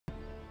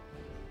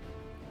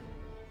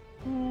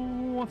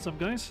what's up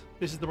guys?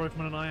 This is the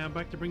Rifleman and I am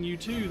back to bring you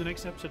to the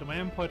next episode of my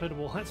Empire Total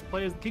War Let's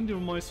Play as the Kingdom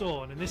of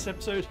Mysore. And in this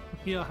episode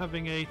we are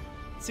having a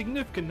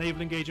significant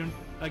naval engagement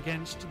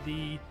against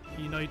the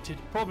United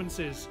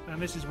Provinces. And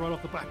this is right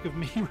off the back of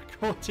me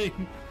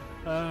recording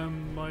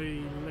my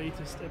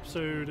latest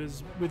episode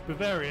as with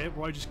Bavaria,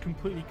 where I just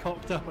completely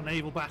cocked up a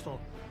naval battle.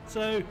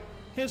 So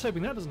here's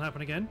hoping that doesn't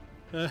happen again.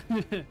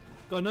 Got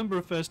a number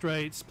of first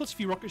rates, plus a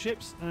few rocket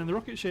ships, and the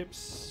rocket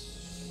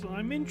ships,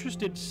 I'm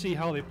interested to see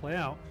how they play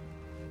out.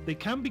 They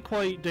can be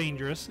quite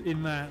dangerous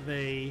in that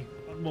they,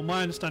 well,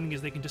 my understanding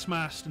is they can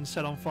dismast and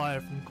set on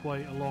fire from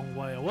quite a long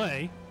way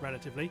away,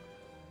 relatively.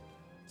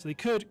 So they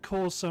could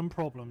cause some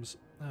problems,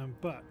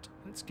 but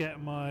let's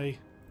get my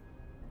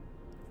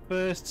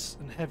firsts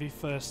and heavy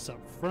firsts up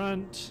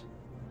front.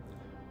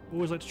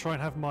 Always like to try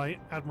and have my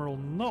admiral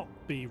not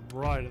be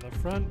right at the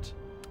front.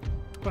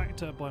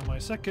 Backed up by my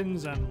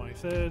seconds and my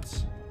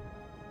thirds.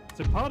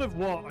 So part of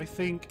what I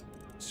think,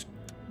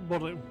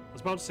 what I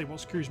was about to say what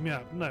screws me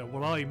up, no,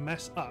 what I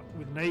mess up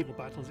with naval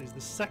battles is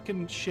the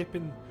second ship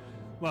in,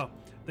 well,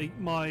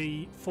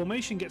 my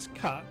formation gets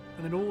cut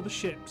and then all the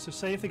ships, so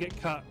say if they get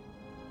cut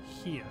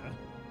here,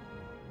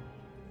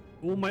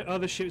 all my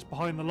other ships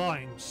behind the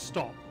line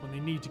stop when they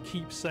need to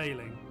keep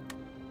sailing.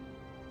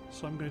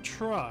 So I'm going to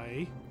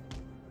try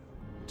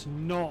to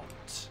not...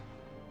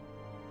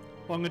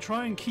 Well, I'm going to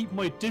try and keep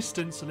my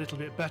distance a little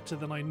bit better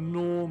than I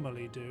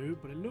normally do,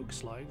 but it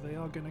looks like they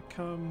are going to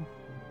come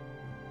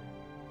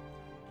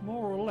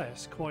more or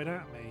less quite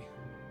at me.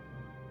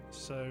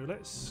 So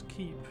let's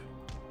keep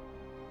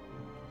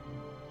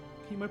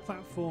my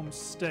platform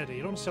steady. I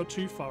don't want to sail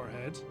too far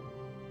ahead.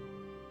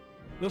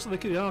 Looks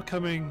like they are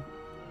coming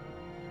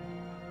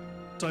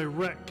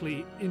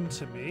directly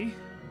into me.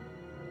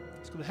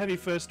 It's got the heavy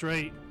first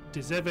rate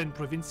Deseven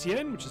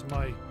Provincien, which is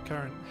my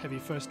current heavy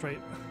first rate,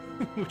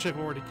 which I've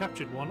already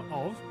captured one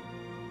of.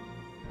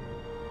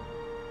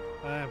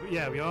 But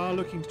yeah, we are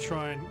looking to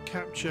try and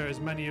capture as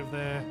many of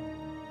their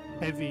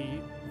heavy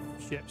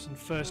ships and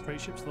first rate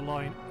ships of the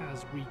line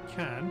as we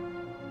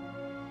can.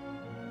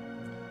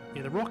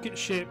 Yeah, the rocket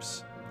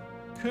ships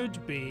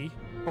could be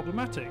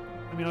problematic.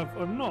 I mean,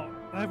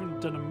 I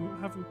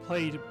haven't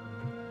played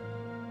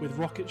with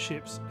rocket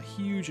ships a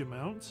huge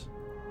amount.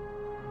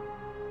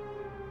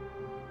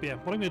 But yeah,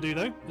 what I'm going to do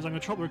though is I'm going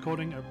to stop the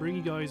recording and bring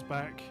you guys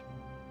back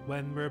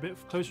when we're a bit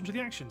closer to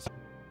the actions.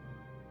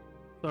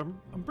 So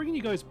I'm bringing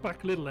you guys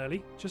back a little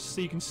early, just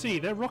so you can see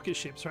their rocket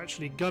ships are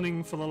actually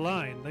gunning for the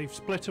line. They've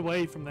split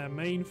away from their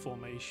main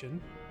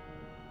formation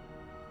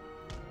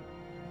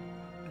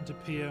and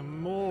appear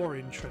more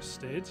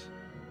interested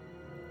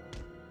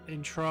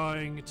in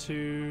trying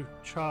to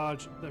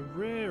charge the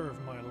rear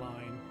of my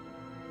line.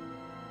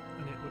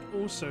 And it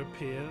would also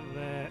appear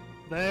that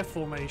their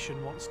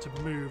formation wants to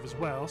move as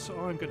well, so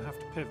I'm going to have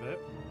to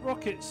pivot.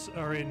 Rockets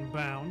are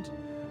inbound,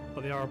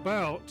 but they are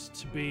about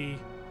to be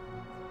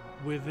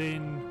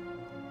within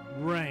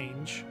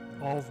range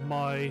of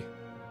my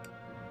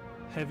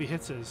heavy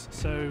hitters.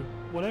 So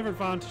whatever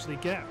advantage they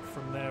get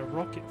from their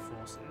rocket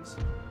forces,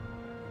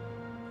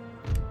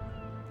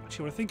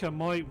 actually what I think I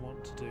might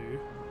want to do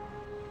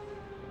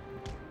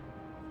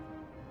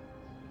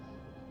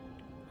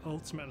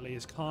ultimately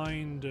is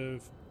kind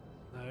of,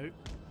 no,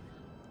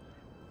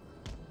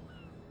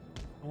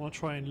 I want to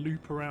try and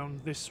loop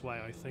around this way,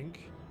 I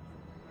think.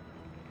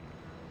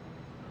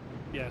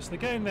 Yes, they're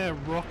getting their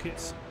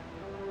rockets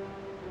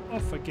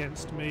off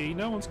against me.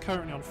 No one's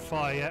currently on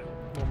fire yet.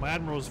 Well, my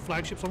admiral's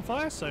flagship's on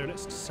fire, so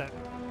let's set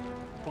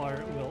fire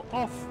at will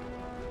off.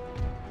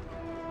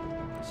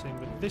 Same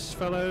with this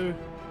fellow,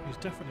 who's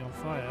definitely on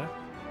fire.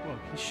 Well,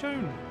 he's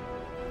shown...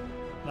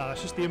 No,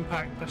 that's just the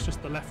impact, that's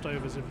just the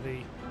leftovers of the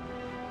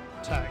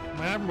attack.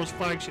 My admiral's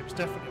flagship's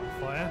definitely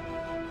on fire.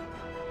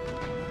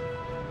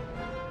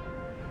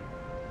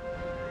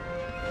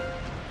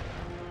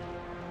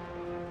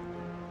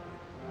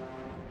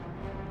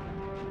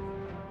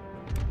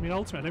 I mean,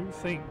 ultimately, I don't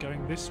think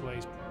going this way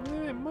is...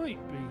 it might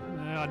be.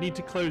 I need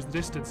to close the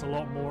distance a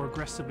lot more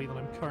aggressively than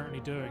I'm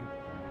currently doing.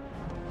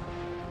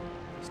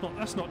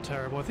 That's not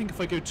terrible. I think if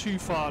I go too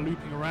far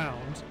looping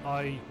around,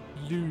 I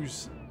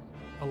lose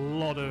a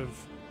lot of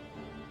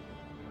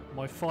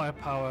my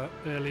firepower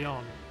early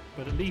on.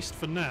 But at least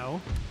for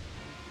now,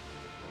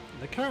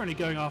 they're currently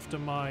going after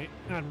my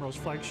admiral's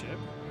flagship.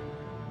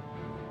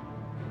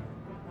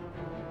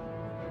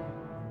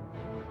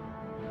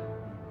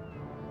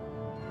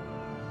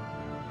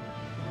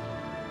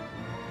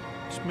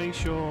 Just make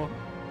sure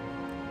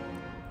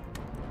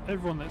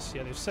everyone that's...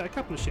 yeah, they've set a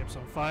couple of ships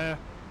on fire,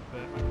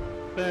 but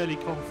I'm fairly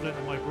confident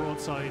that my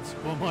broadsides,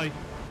 well, my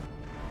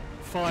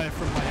fire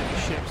from my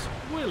heavy ships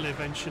will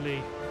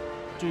eventually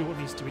do what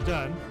needs to be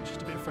done. It's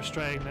just a bit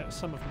frustrating that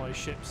some of my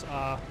ships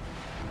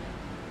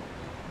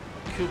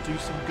could do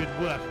some good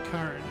work,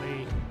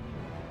 currently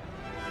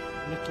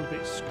a little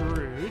bit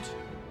screwed.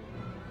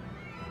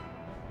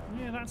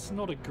 Yeah, that's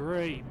not a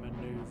great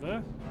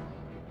maneuver.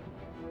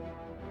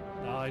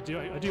 No, I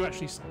do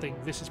actually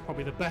think this is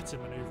probably the better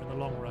maneuver in the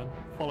long run.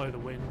 Follow the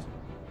wind.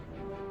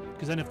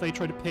 Because then if they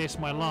try to pierce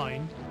my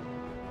line,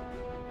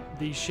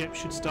 these ships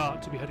should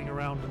start to be heading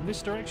around in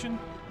this direction.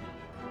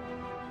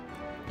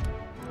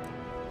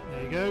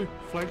 There you go.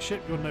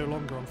 Flagship, you're no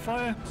longer on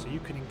fire, so you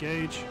can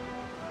engage.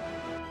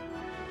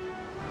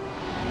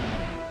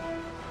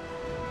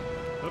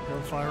 Oh, you're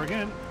on fire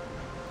again.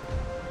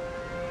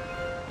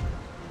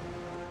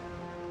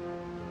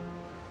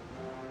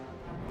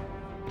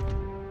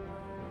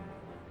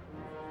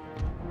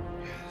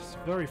 It's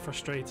very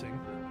frustrating.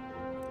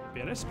 But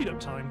yeah, let's speed up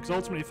time, because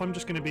ultimately if I'm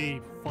just going to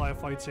be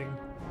firefighting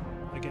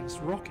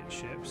against rocket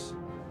ships,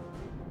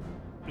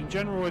 in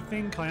general I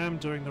think I am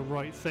doing the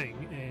right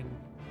thing in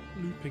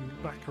looping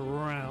back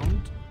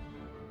around.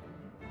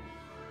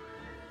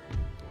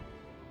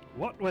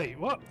 What? Wait,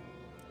 what?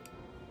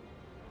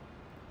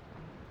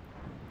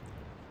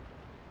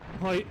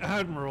 My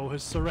admiral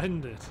has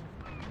surrendered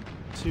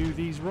to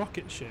these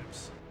rocket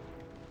ships.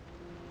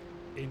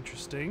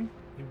 Interesting.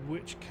 In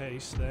which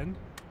case then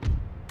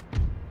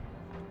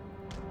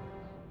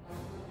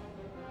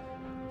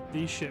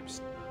these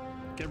ships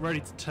get ready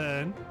to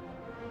turn.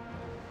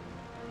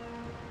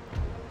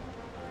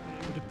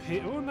 It would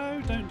appear... Oh no,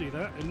 don't do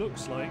that. It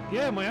looks like...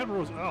 Yeah, my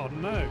admiral's... Oh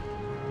no.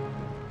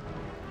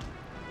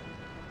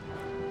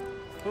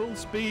 Full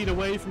speed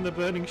away from the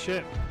burning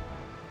ship.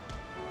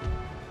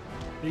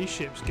 These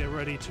ships get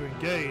ready to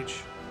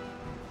engage.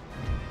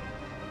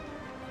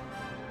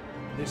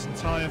 This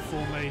entire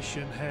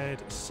formation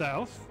head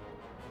south.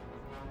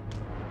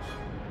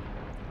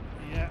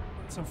 Yeah,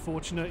 that's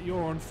unfortunate.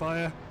 You're on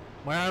fire.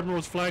 My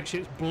admiral's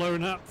flagship's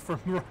blown up from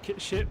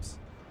rocket ships.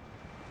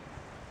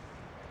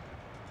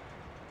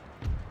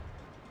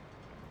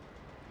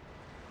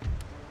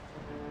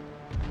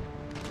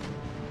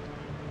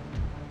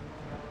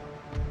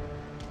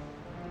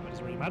 It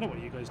doesn't really matter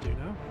what you guys do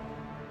now.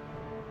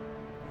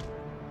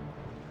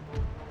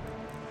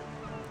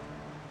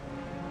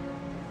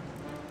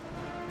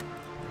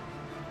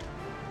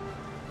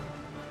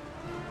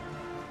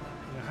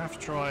 You have to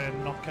try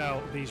and knock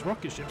out these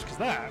rocket ships, because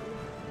that,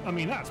 I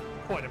mean, that's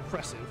quite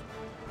impressive.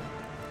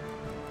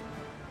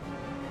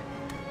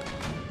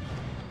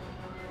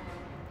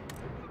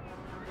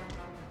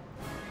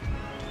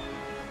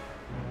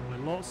 With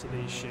lots of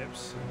these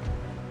ships.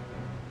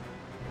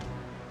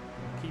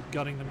 Keep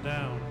gunning them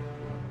down.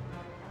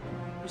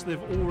 Because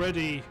they've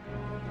already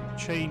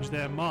changed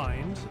their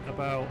mind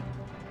about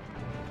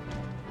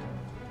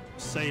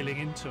sailing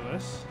into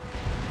us.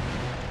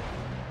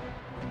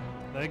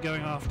 They're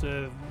going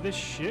after this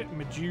ship,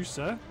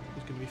 Medusa,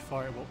 who's going to be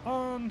fireable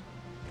on.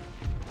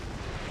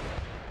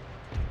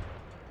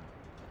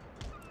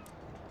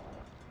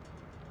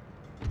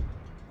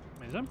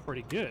 They've done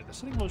pretty good. They're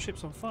setting all the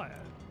ships on fire.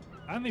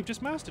 And they've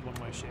just masted one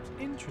of my ships.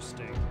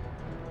 Interesting.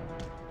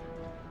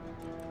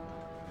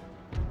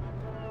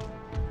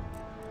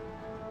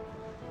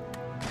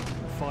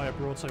 Fire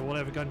broadside,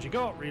 whatever guns you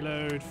got.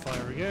 Reload,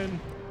 fire again.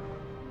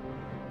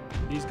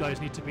 These guys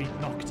need to be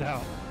knocked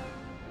out.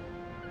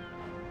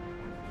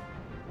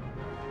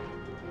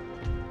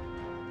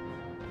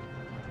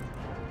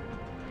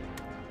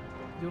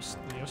 You're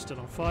still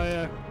on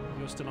fire.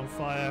 You're still on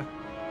fire.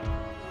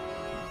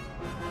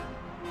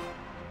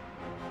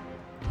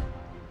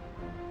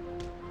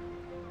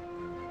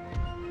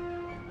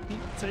 Keep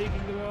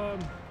taking them on.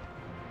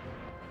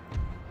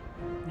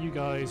 You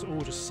guys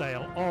all just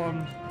sail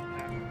on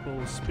at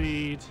full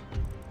speed.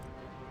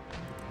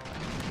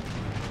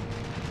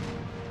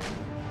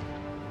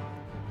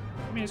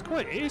 I mean,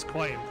 it is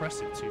quite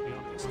impressive, to be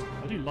honest.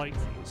 I do like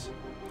these.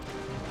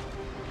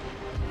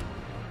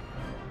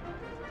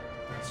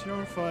 So you're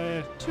on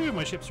fire. 2 of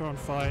my ships are on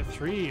fire.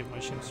 3 of my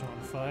ships are on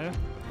fire.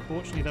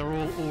 Fortunately, they're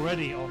all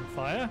already on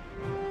fire.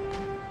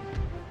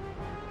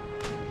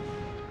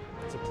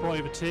 It's a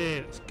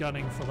privateer that's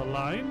gunning for the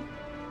line,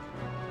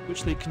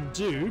 which they can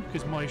do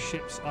because my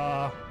ships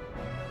are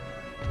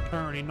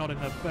currently not in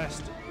the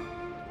best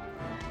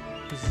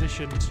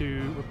position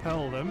to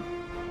repel them.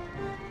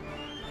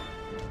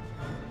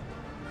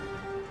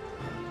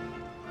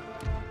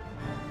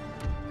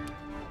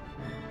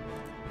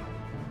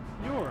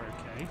 You're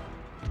okay.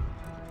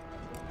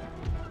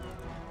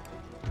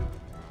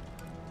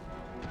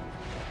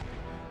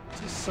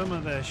 So some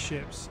of their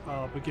ships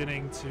are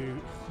beginning to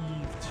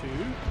heave to.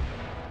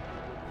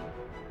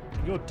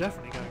 You're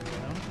definitely going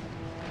down.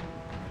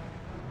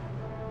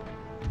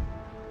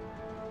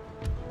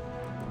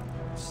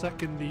 The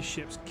second these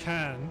ships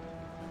can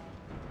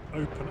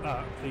open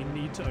up, they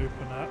need to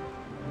open up.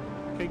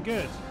 Okay,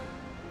 good.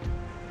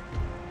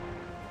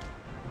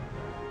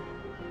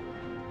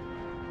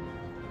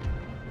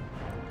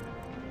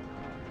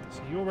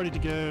 So you're ready to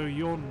go,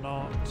 you're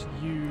not.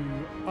 You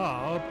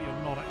are, but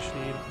you're not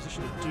actually in a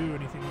position to do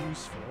anything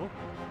useful.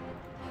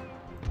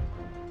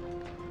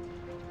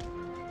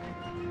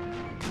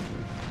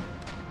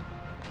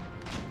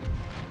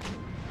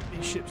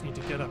 These ships need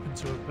to get up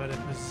into a better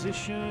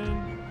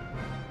position.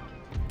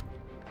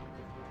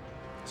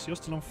 So you're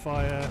still on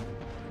fire.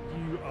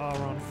 You are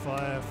on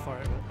fire.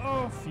 Fire will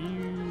off.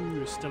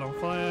 You are still on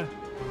fire.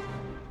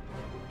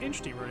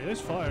 Interesting, really.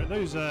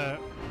 Those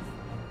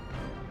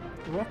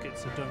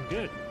rockets have done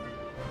good.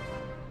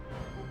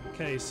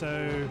 Okay,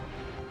 so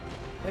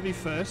Heavy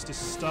First is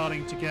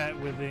starting to get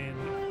within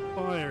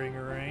firing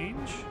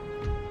range.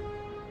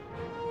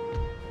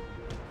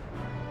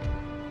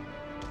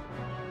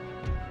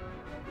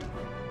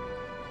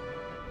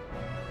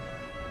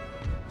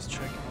 Let's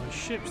check my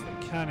ships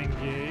that can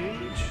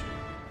engage.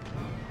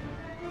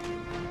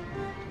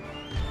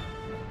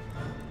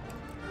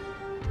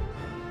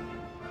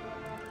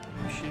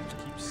 Ships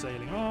keep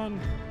sailing on.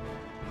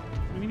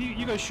 I mean,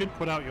 you guys should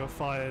put out your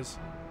fires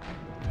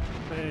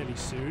fairly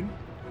soon.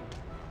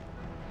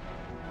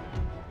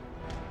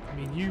 I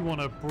mean, you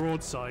want a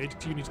broadside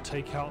because you need to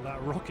take out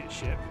that rocket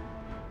ship.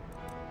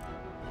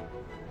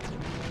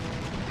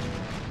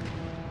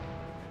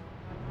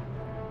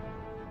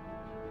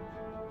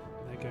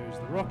 There goes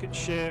the rocket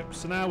ship.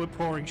 So now we're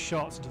pouring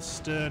shots into the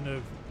stern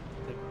of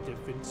the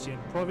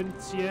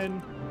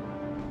Provincian.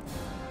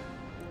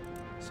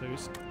 So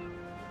it's...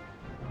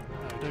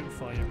 No, don't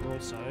fire your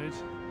broadside.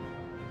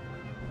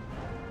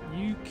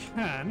 You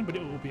can, but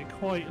it will be at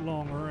quite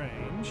long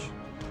range.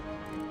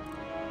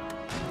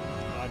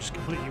 I just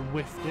completely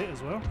whiffed it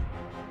as well.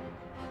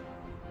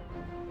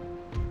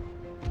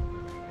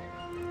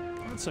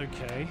 That's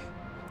okay.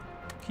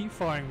 Keep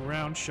firing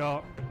round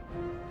shot.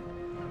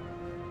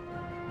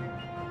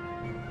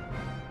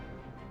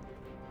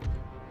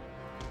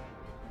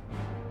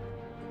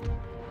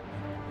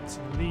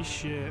 Some of these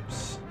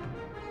ships.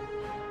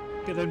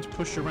 Get them to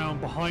push around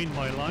behind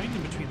my line,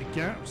 in between the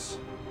gaps.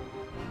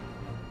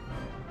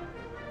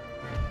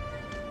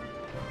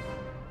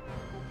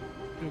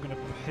 You're going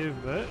to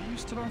pivot. Are you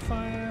still on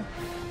fire?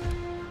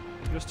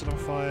 You're still on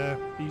fire.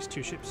 These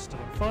two ships are still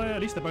on fire. At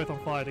least they're both on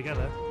fire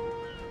together.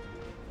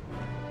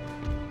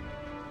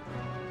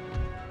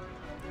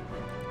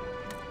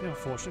 The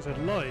unfortunate is I'd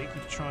like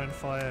you to try and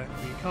fire.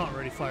 Well, you can't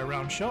really fire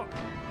round shot.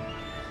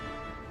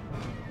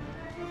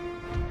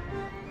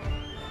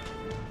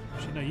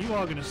 Actually, no, you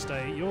are going to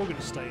stay. You're going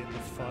to stay in the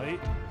fight.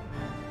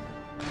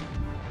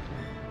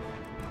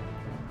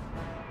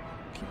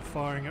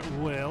 Firing at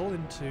will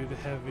into the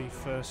heavy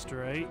first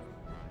rate.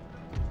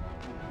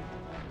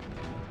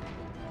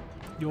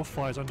 Your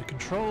fire's under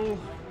control.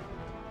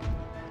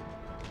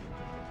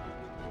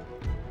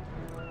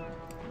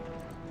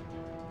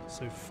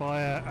 So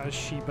fire as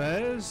she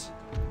bears.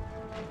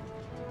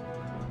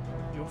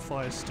 Your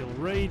fire's still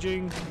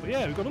raging. But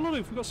yeah,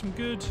 we've got some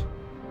good.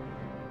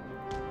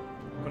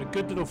 Got a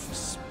good little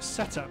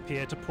setup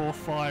here to pour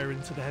fire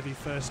into the heavy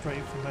first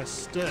rate from her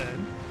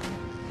stern.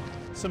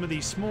 Some of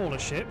these smaller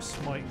ships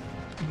might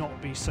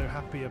not be so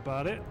happy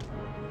about it.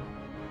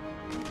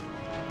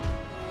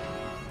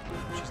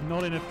 She's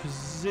not in a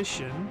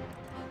position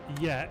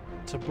yet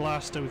to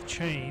blast her with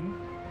chain.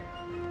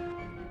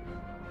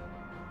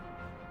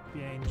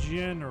 Yeah, in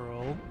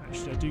general,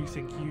 actually I do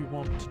think you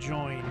want to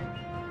join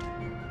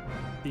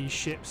these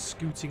ships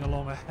scooting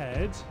along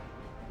ahead.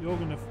 You're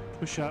going to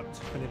push up to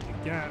fill in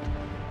the gap.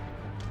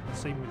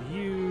 Same with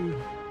you.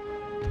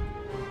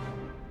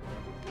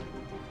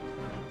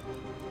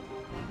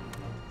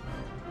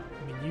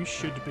 You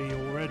should be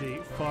already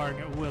firing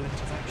at will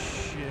into that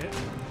ship.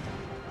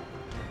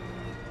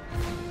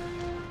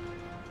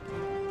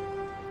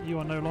 You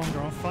are no longer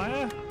on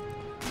fire.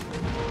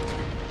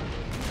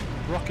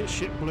 Rocket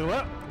ship blew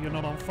up. You're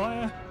not on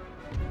fire.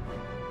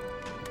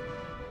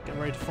 Get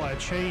ready to fire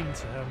chain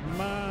to her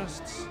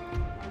masts.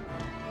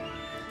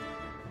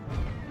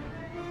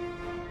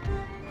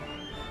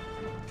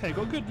 Okay,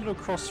 got a good little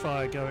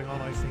crossfire going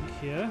on, I think,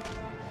 here.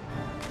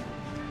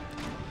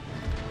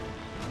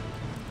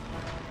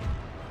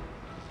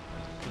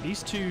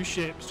 These two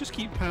ships just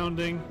keep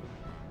pounding.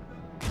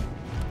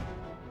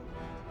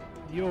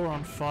 You're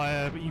on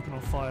fire, but you've been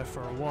on fire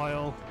for a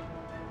while.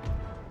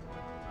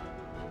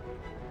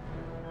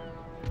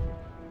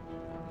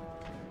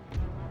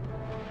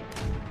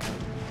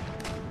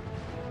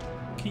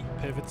 Keep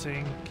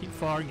pivoting, keep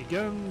firing your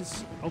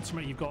guns.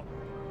 Ultimately, you've got...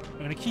 I'm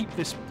going to keep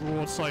this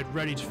broadside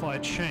ready to fire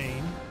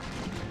chain.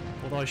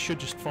 Although I should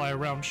just fire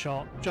round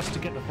shot just to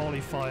get the volley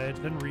fired,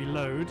 then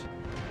reload.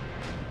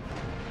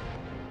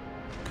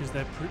 Because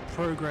their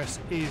progress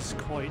is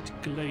quite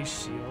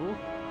glacial.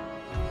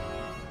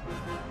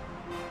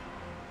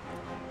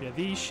 Yeah,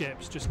 these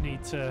ships just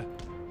need to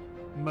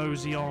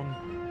mosey on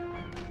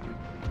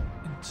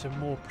into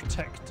more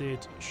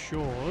protected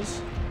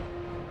shores.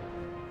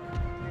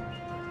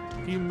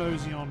 If you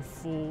mosey on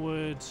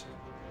forward,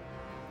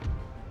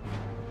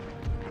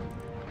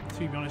 to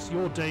be honest,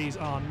 your days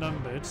are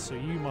numbered, so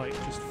you might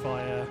just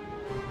fire.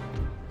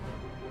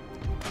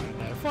 I don't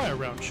know, fire a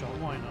round shot,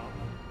 why not?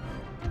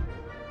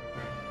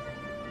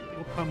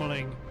 You're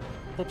pummeling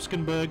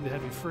Hopskenberg, the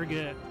heavy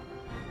frigate.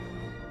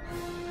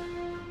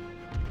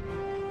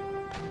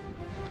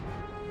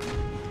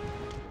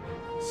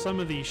 Some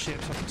of these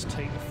ships have to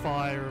take the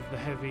fire of the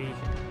heavy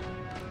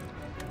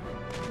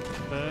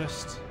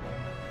burst.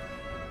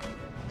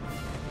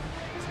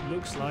 It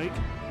looks like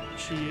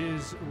she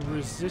is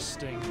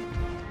resisting.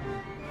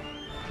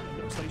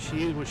 It looks like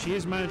she is. Well, she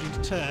is managing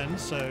to turn,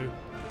 so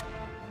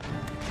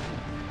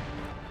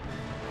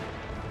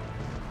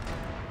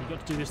you've got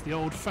to do this the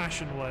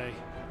old-fashioned way.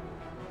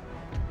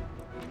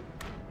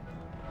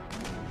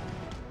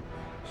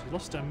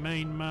 Lost our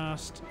main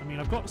mast. I mean,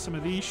 I've got some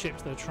of these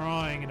ships that are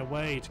trying in a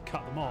way to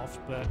cut them off,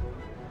 but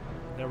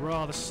they're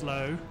rather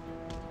slow.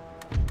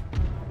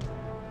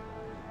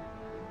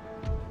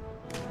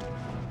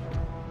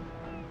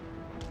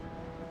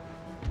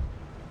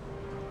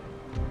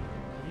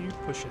 You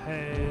push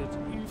ahead.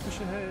 You push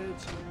ahead.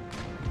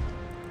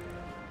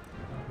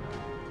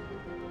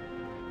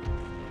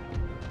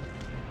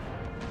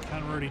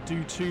 Can't really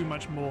do too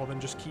much more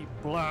than just keep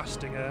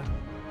blasting her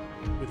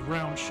with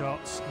round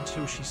shots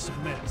until she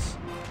submits.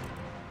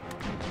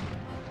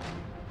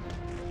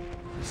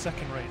 The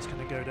second rate's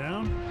going to go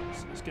down,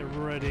 so let's get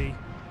ready.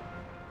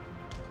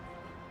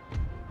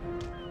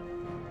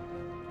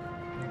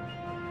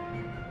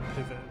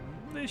 Pivot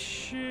this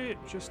ship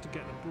just to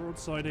get the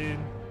broadside in.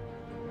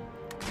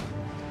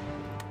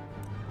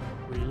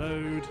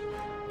 Reload.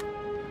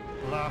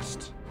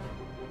 Blast.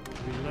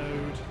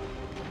 Reload.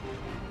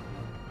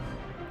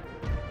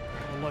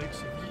 The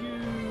likes of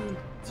you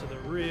to the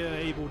rear,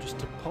 able just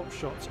to pop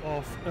shots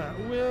off at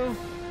will.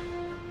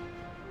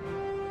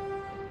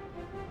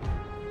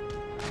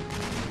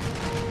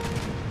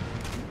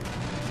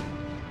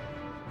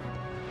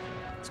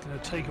 It's going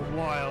to take a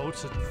while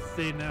to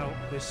thin out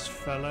this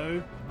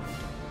fellow.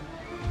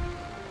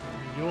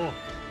 You're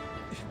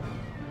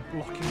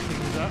blocking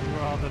things up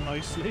rather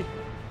nicely.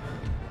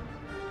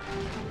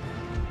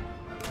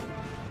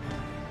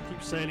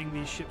 Keep sailing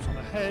these ships on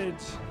ahead.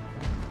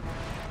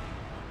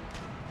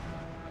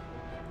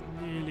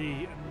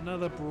 Nearly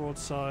another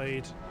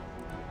broadside.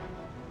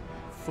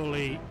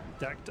 Fully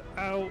decked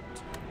out.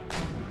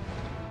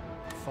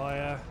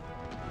 Fire.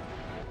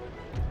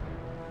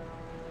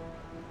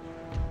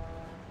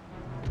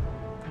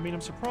 I mean, I'm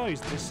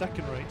surprised this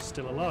second rate's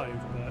still alive,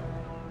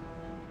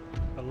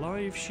 but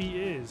alive she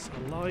is.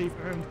 Alive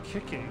and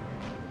kicking.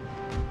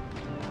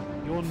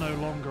 You're no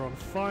longer on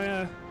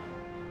fire.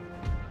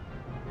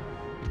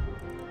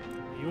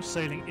 You're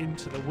sailing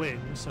into the wind,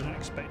 so I don't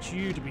expect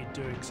you to be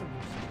doing something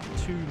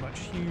too much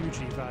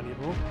hugely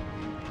valuable.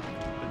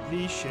 But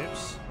these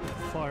ships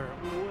fire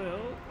at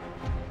will.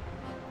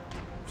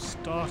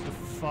 Start a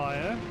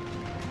fire.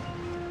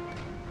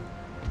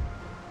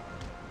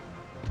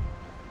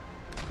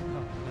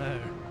 Oh no.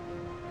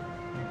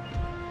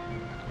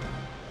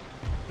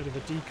 Bit of a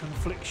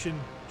deconfliction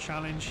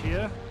challenge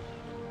here.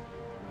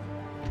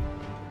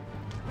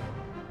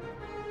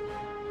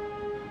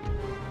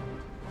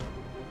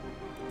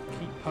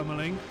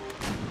 Pummeling.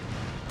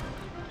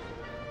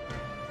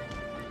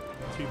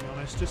 To be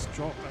honest, just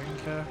drop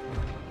anchor.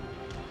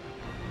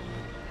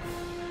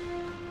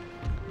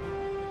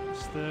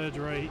 This third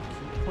rate,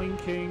 keep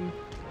plinking.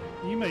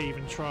 You may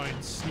even try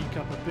and sneak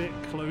up a bit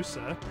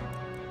closer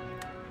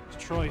to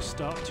try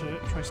start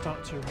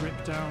to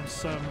rip down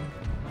some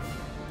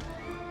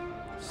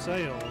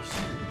sails.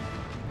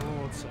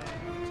 Broadside.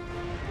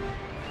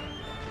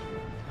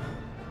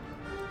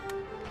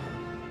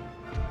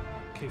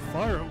 Okay,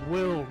 fire at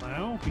will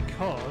now,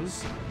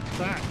 because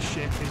that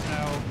ship is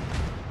now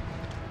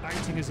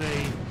acting as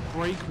a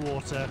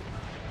breakwater,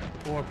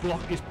 or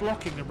is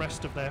blocking the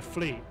rest of their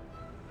fleet.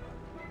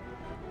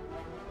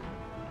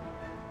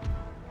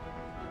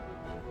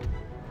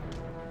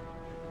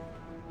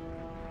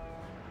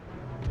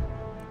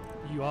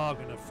 You are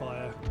going to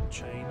fire,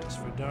 Chain, that's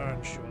for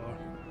darn sure.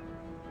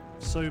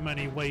 So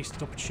many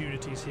wasted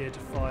opportunities here to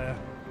fire.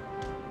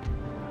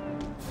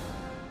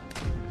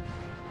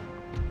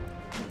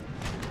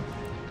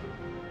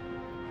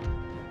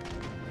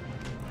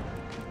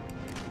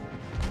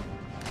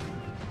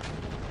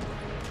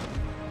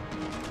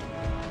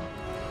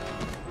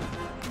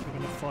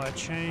 Fire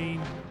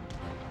chain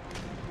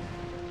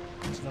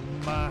to the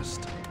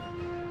mast.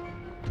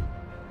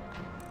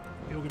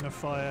 You're going to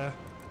fire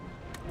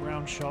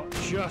round shot,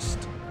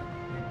 just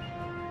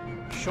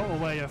shot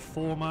away a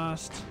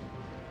foremast.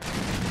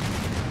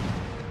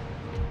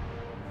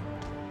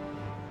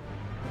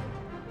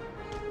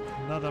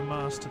 Another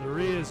mast to the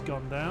rear's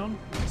gone down.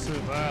 So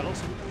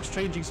lots of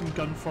exchanging some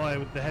gunfire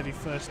with the heavy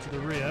first to the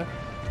rear.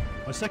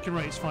 My second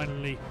rate's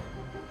finally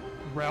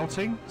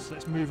routing, so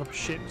let's move up a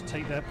ship to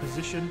take their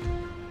position.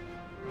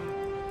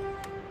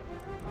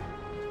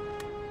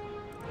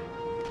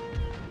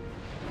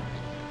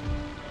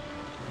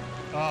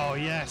 Oh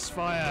yes,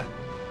 fire!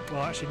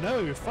 Well actually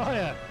no,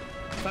 fire!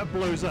 If that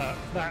blows up,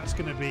 that's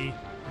going to be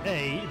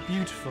A,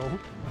 beautiful,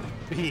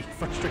 B,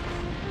 frustrating.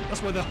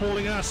 That's why they're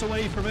hauling ass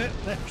away from it.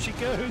 There she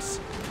goes!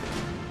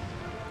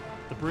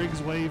 The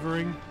brig's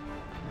wavering.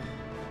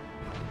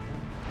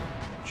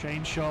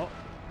 Chain shot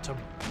to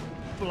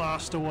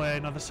blast away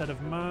another set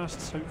of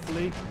masts,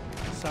 hopefully.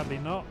 Sadly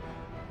not.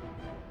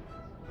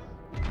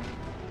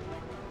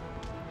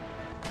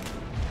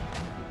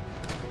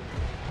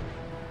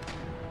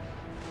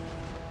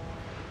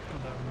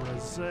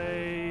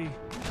 Rosé.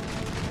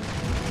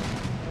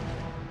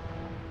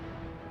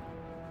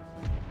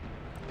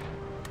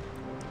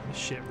 This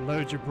ship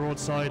loads your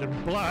broadside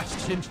and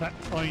blasts into that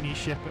tiny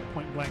ship at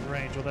point blank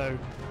range, although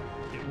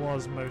it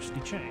was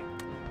mostly chain.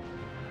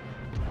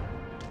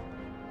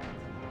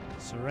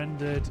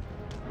 Surrendered.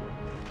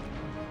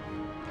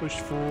 Push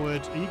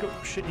forward. You got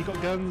shit. You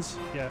got guns.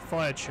 Yeah,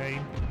 fire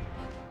chain.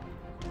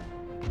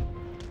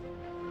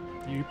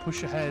 You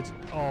push ahead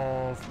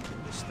of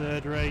this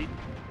third rate.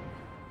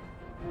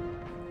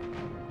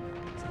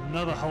 There's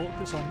another Hulk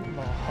that's on,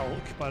 not a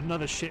Hulk, but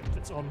another ship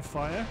that's on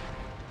fire.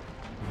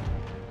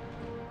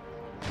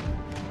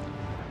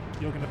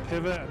 You're going to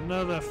pivot.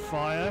 Another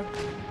fire.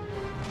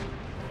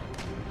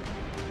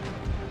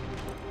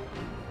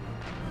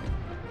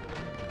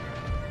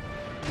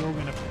 You're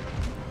going to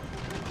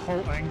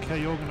halt anchor,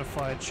 you're going to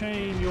fire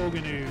chain, you're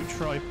going to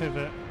try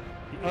pivot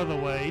the other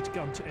way to get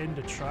onto end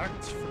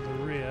attract from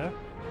the rear.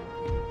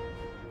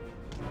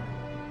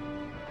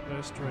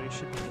 First rate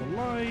ship of the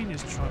line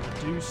is trying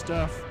to do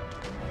stuff.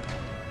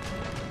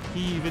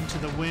 Heave into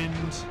the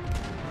wind.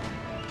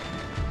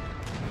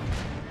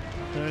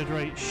 Third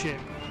rate ship.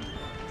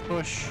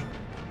 Push.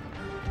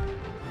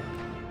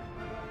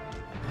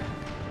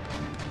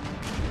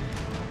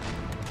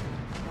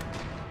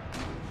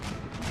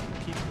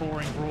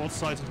 Pouring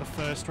broadsides of the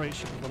first rate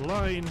ship of the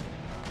line,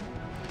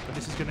 but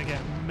this is going to get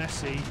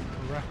messy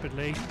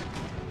rapidly.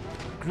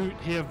 Groot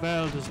here,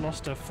 Veld has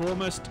lost her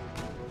foremost.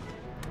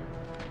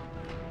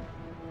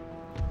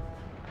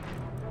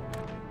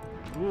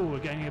 Ooh, we're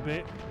getting a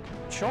bit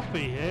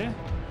choppy here.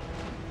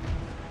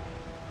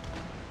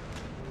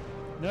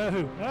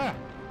 No, ah!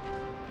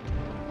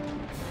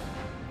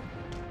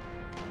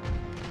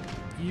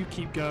 You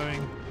keep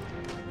going,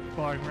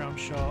 firing round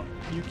shot.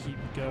 You keep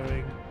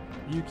going.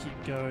 You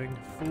keep going,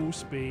 full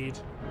speed.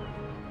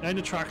 End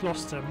of track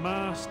lost her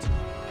mast.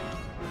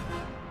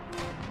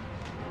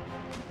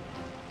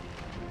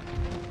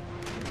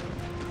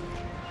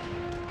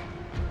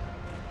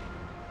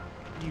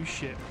 You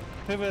ship.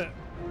 Pivot.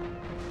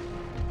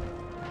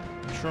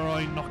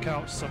 Try knock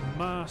out some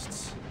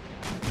masts.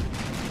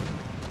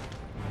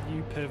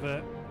 You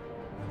pivot.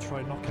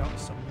 Try knock out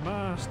some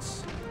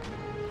masts.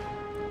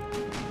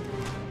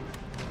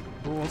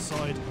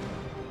 Broadside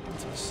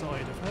to the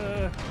side of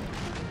her.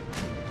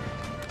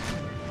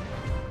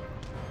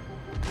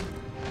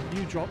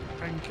 You drop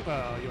anchor.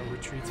 Oh, you're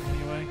retreating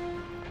anyway.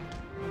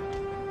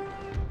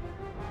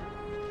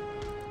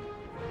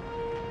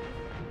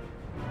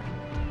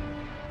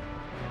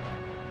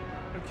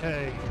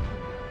 Okay.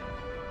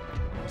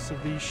 So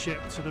these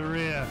ship to the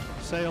rear.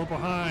 Sail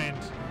behind.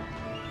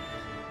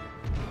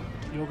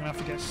 You're going to have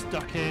to get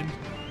stuck in.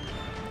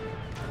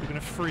 You're going to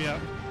free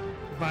up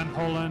Van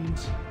Holland.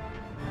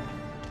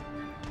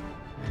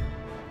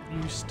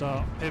 You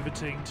start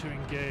pivoting to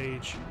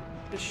engage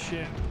this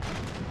ship.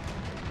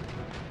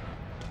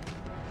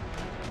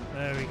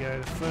 There we go,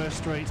 the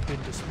first rate's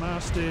been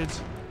dismasted.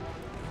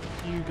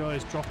 You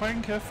guys drop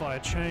anchor, fire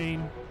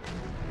chain.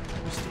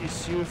 Mr.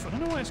 Isuf. I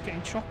don't know why it's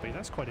getting choppy,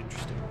 that's quite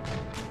interesting.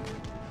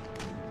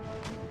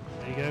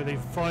 There you go, they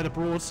fire the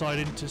broadside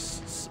into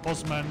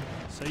Osman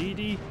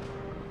Saidi.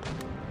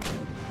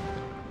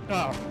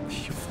 Oh,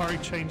 you're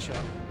firing chain shot.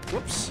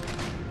 Whoops.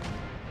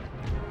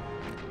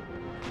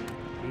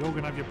 You're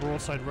going to have your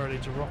broadside ready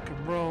to rock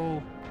and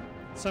roll.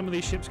 Some of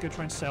these ships are going to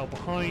try and sail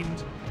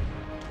behind.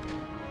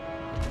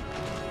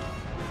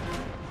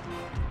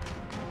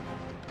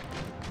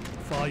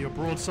 Fire your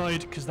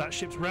broadside because that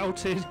ship's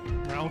routing,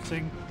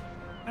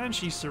 and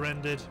she's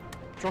surrendered.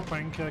 Drop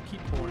anchor,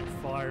 keep pouring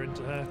fire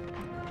into her.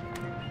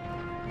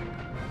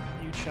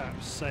 You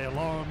chaps sail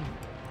on.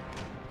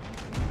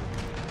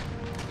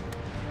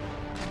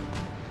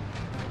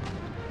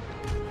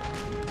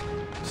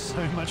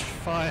 So much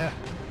fire.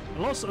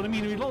 Lots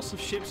of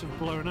ships have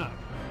blown up.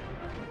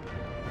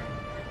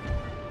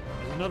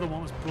 There's another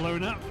one that's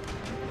blown up.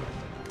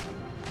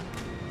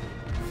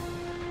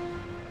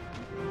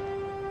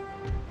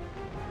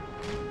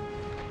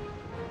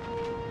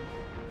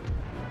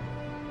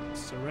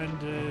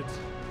 Surrendered.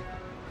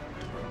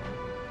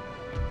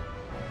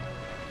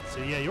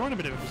 So yeah, you're in a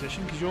bit of a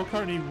position because you're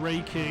currently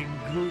raking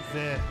Groot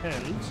their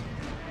held.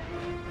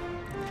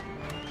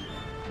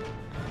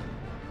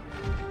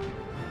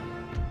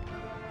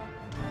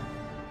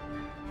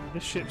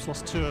 This ship's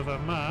lost 2 of her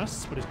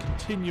masts, but is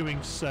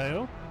continuing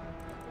sail.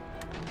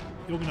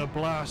 You're going to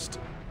blast.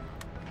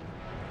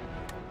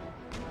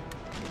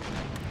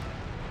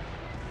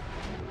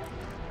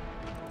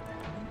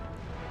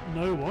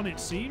 No one, it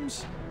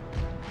seems.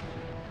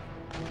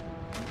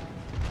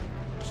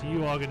 So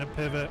you are going to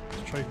pivot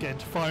to try to get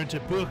into fire into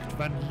Bucht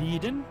van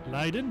Leiden.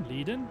 Leiden.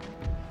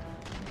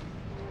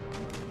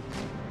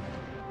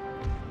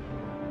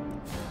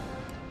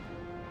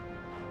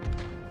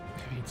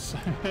 I mean, so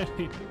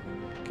many.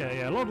 Okay,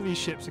 yeah, a lot of these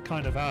ships are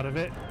kind of out of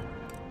it.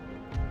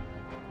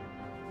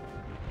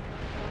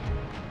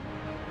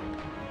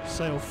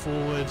 Sail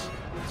forward.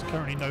 There's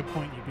currently no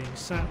point you being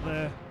sat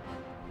there.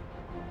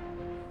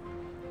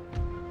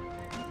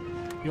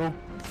 You're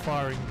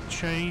firing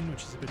chain,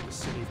 which is a bit of a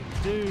silly thing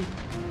to do.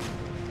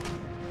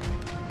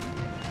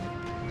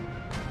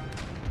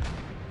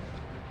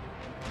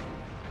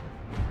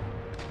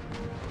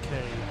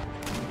 Okay.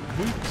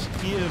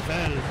 Route ihr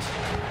Welt.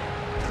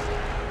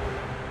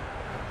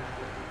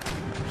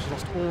 She's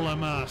lost all her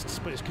masts,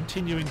 but is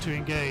continuing to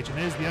engage. And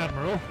there's the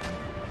Admiral.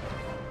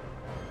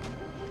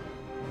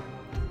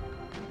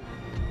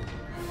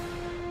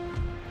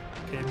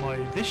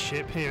 why this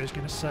ship here is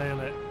going to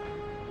sail at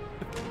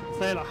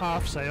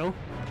half sail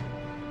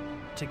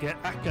to get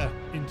Akka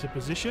into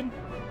position.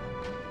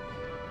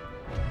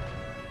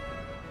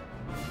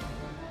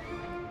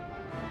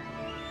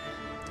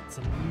 It's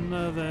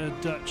another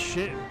Dutch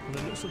ship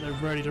that looks like they're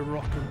ready to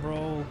rock and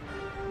roll.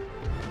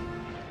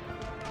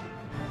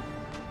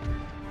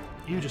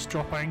 You just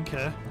drop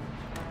anchor,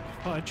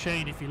 fire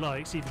chain if you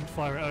like, see if you can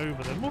fire it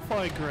over them, or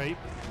fire grape,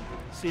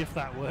 see if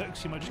that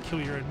works. You might just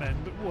kill your own men,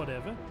 but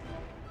whatever.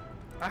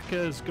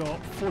 Akka's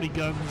got 40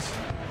 guns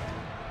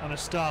on a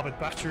starboard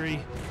battery.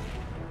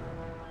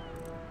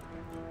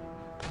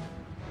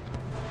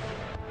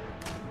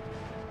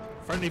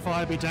 Friendly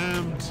fire be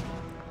damned.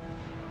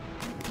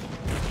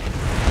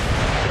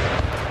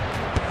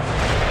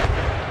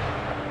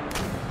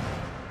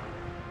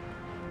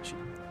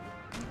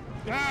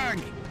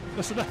 Gang!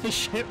 That's another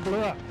ship blew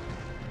up.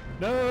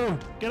 No!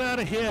 Get out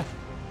of here!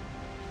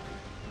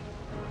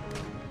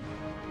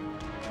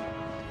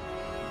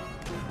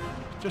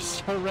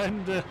 Just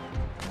surrender.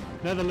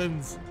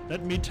 Netherlands,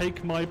 let me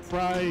take my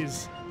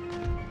prize.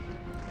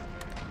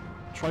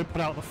 Try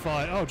put out the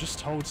fire. Oh, just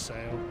hold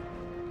sail.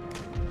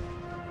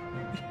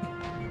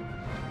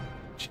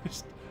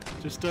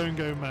 just don't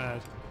go mad.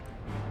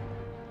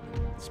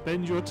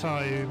 Spend your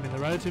time in the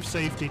relative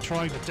safety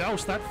trying to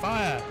douse that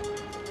fire.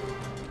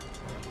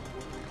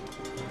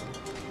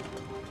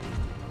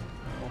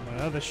 All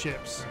my other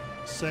ships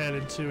sail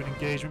into an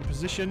engagement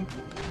position.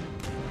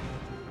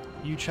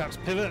 You chaps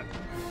pivot.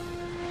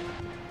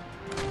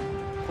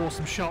 Pour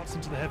some shots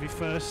into the heavy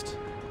first.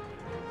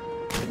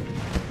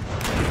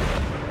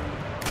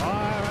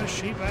 Fire,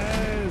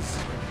 sheepers!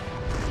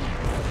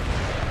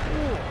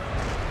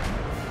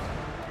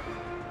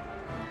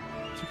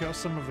 Took out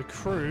some of the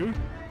crew.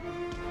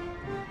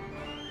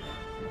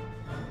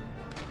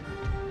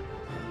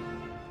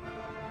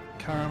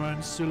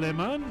 Karaman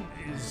Suleiman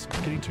is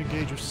beginning to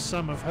engage with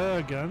some of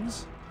her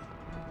guns.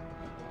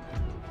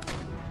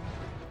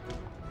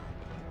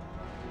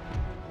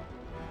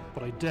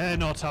 But I dare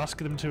not ask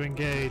them to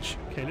engage.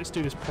 Okay, let's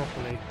do this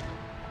properly.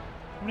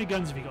 How many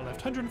guns have you got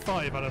left?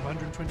 105 out of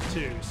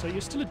 122, so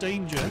you're still a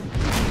danger.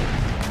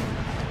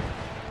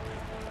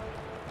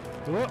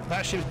 Oh,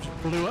 that ship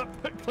just blew up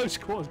at close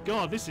quarters.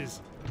 God, this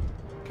is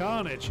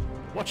carnage.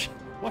 Watch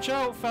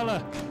out,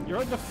 fella!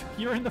 You're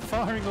in the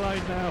firing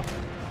line now.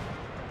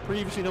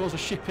 Previously there was a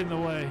ship in the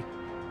way.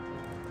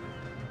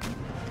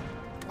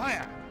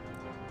 Fire!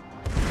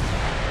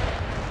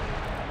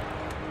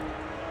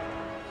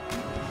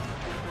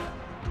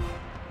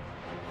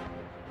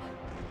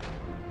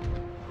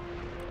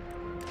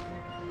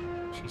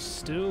 She's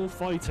still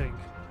fighting.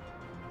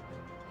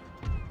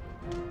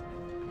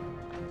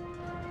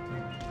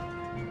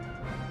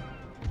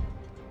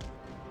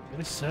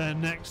 This is her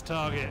next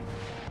target.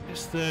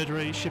 This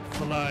third-rate ship of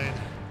the line.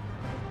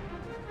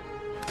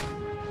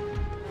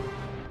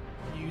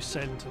 You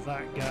send to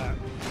that gap.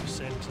 You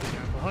send to the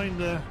gap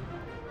behind her.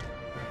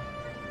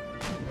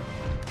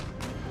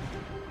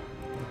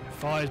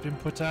 Fire's been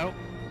put out.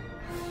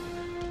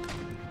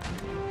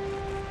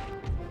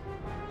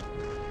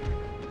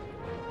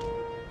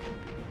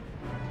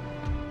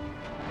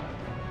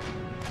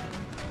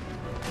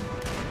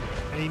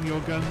 Aim your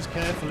guns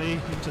carefully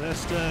into her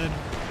stern.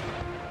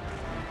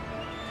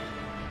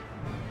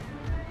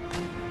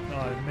 Oh,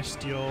 I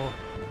missed your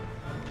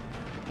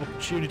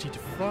opportunity to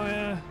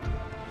fire.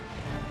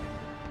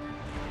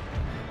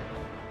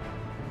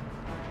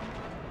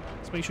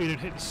 Let's make sure you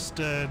don't hit the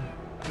stern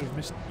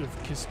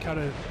of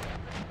Kiskara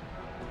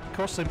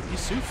Kosem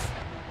Yusuf.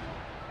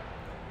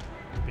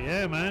 But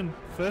yeah, man,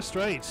 first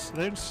rate.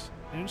 They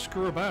don't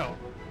screw about.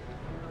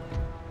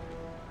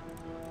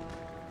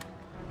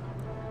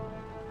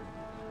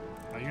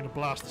 Oh, you're gonna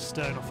blast the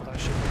stern off of that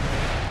ship.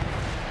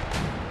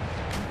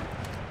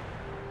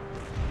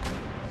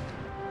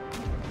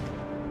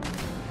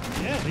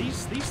 Yeah,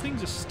 these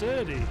things are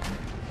sturdy.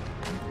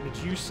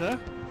 Medusa.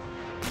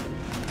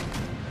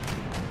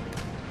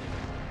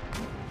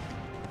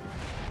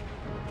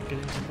 Get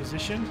into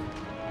position.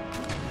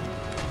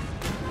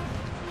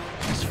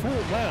 She's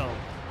fought well.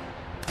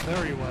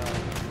 Very well.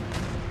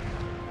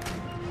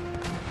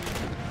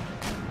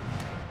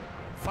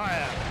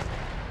 Fire!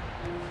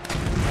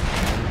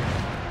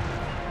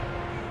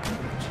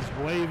 She's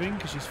waving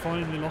because she's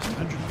finally lost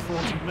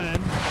 140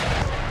 men.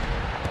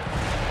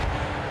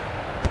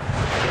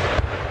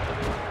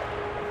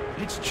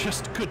 It's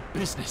just good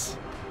business.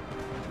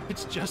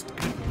 It's just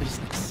good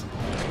business.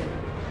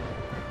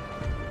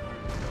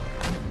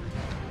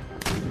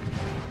 I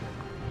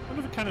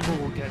wonder if a cannonball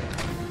will get it.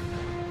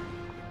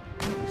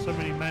 So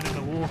many men in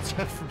the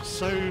water from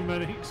so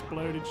many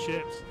exploded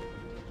ships.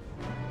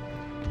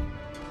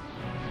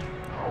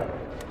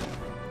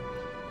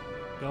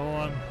 Go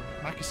on,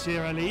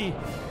 Makasir Ali.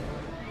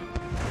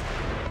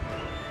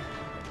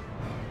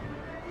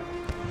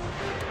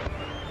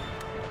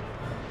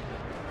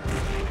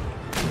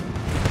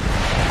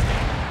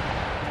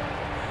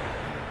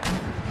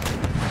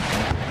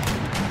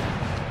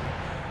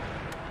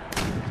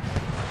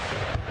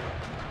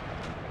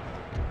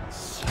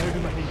 So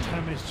many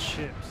damaged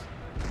ships.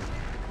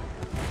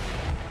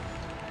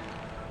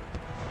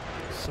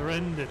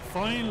 surrendered.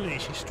 Finally,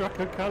 she struck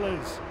her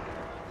colours.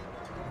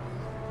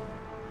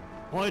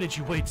 Why did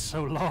you wait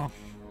so long?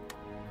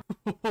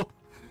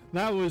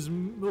 That was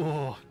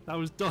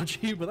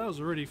dodgy, but that was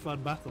a really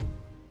fun battle.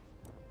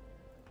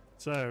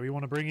 So we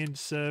want to bring into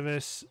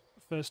service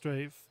first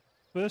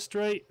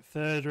rate,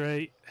 third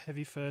rate,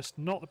 heavy first,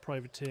 not the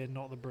privateer,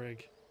 not the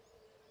brig.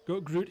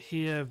 Got Groot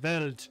here,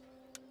 Veld.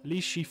 At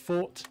least she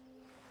fought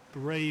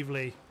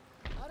bravely.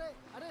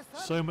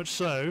 So much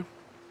so.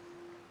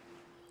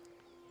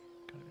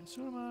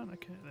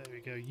 Okay, there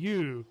we go.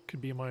 You can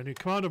be my new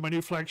commander of my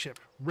new flagship,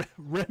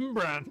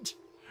 Rembrandt.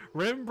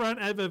 Rembrandt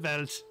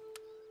Everveld.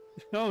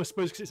 Oh, I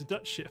suppose because it's a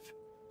Dutch ship.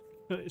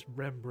 It's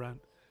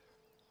Rembrandt.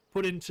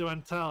 Put into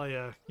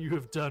Antalya. You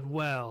have done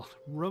well.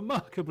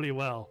 Remarkably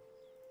well.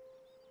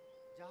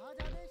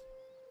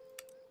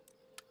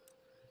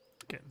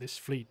 Get this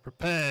fleet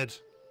prepared.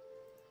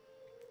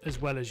 As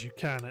well as you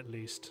can, at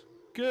least.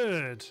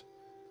 Good.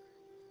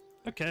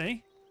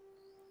 Okay.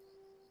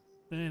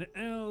 Then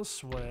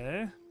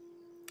elsewhere.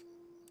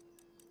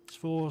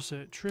 Force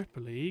at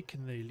Tripoli.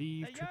 Can they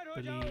leave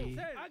Tripoli?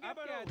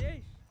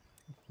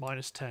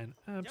 -10.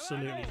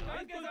 Absolutely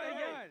not.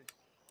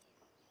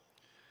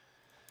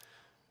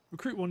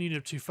 Recruit 1 unit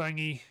of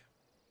Tufangi.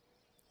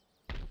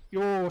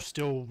 You're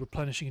still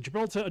replenishing in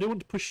Gibraltar. I don't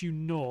want to push you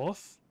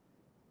north.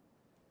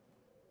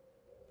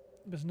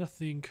 There's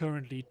nothing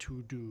currently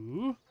to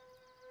do.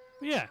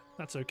 Yeah,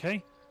 that's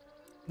okay.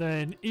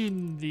 Then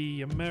in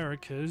the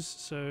Americas,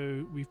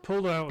 so we've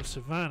pulled out of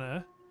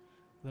Savannah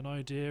with an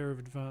idea of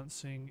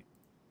advancing.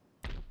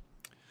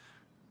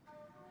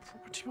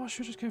 I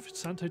should just go for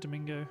Santo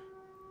Domingo.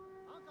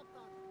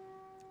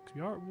 Because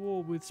we are at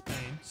war with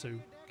Spain, so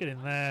get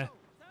in there.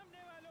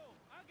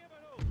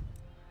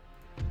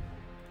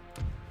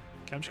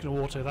 Okay, I'm just going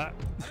to auto that.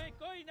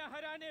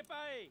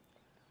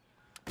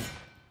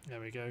 There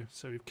we go.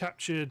 So we've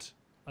captured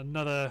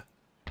another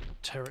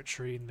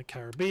territory in the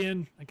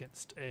Caribbean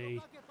against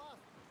a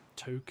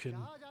token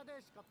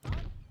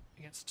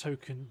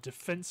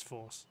defense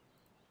force.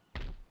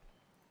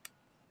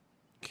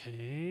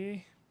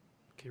 Okay.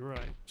 Okay,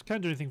 right. Just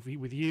can't do anything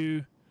with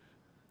you.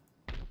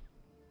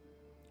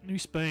 New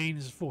Spain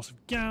is a force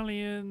of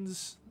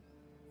galleons.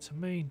 It's a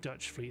main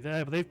Dutch fleet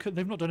there, but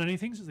they've not done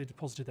anything since they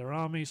deposited their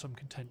army, so I'm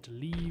content to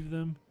leave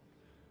them.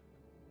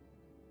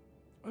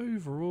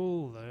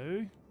 Overall,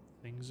 though,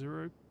 things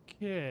are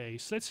okay.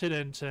 So let's hit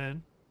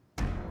N10.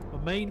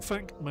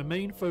 My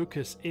main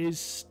focus is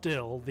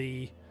still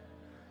the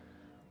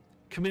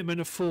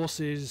commitment of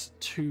forces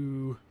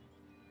to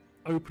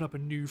open up a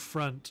new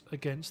front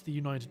against the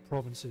United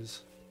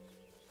Provinces.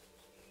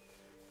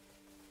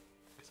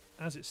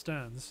 As it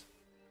stands,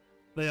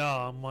 they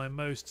are my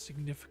most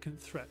significant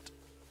threat.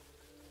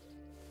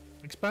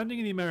 Expanding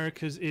in the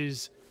Americas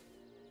is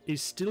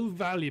still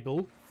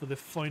valuable for the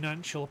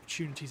financial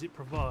opportunities it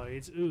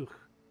provides. Ugh.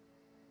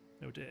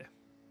 Oh dear.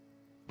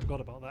 Forgot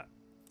about that.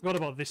 Forgot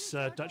about this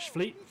Dutch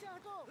fleet.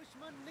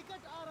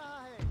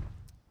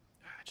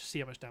 Just see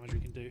how much damage we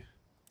can do.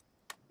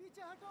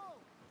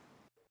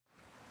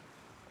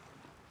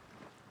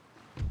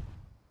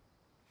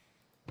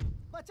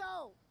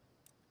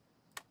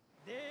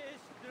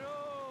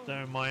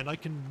 Don't mind.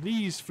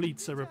 These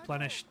fleets are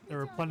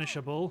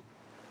replenishable.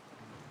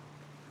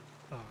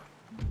 Oh,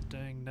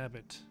 dang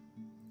nabbit.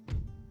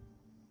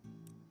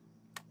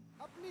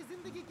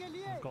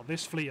 I've got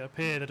this fleet up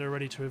here that are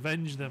ready to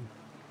avenge them.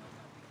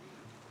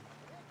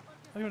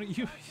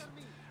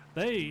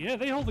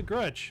 They hold a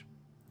grudge.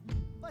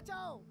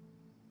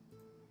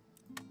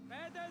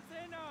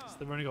 So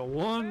they've only got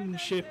one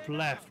ship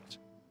left.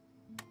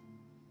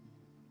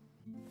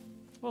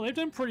 Well, they've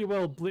done pretty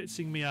well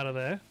blitzing me out of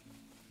there.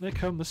 There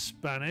come the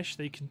Spanish.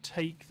 They can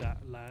take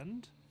that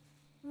land.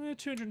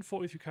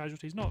 243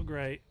 casualties, not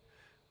great.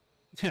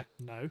 Yeah,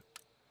 no.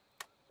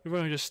 We've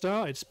only just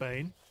started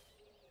Spain.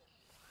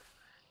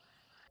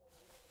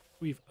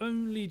 We've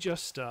only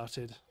just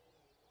started.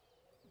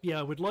 Yeah,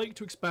 I would like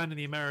to expand in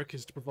the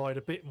Americas to provide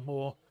a bit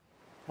more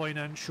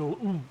financial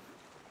oomph.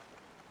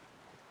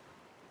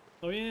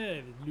 Oh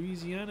yeah,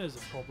 Louisiana's a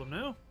problem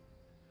now.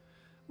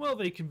 Well,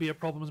 they can be a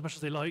problem as much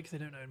as they like. They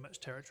don't own much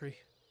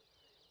territory.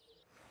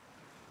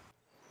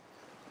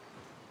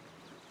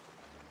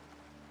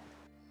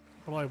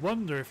 But I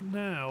wonder if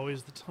now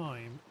is the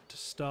time to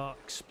start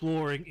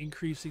exploring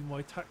increasing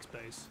my tax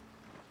base.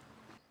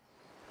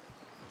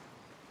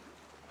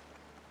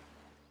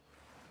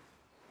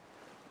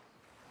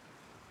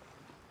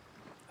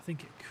 I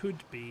think it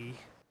could be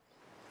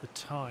the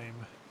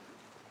time.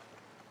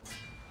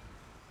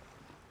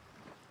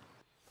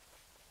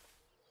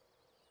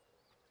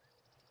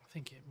 I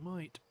think it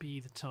might be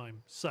the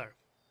time. So,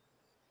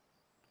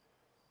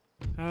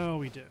 how are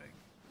we doing?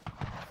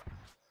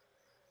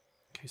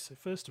 Okay, so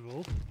first of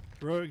all,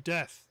 heroic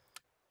death.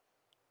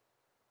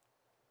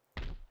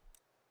 I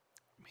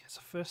mean, it's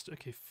a first.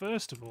 Okay,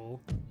 first of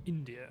all,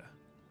 India.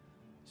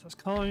 So that's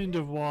kind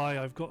of why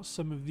I've got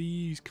some of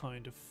these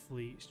kind of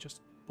fleets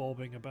just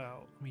bobbing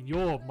about. I mean,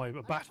 you're my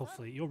battle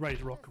fleet. You're ready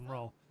to rock and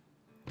roll.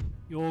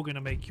 You're going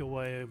to make your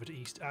way over to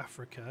East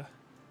Africa.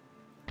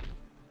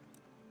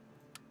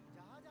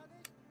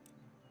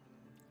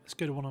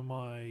 go to one of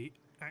my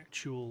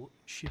actual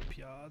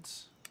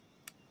shipyards.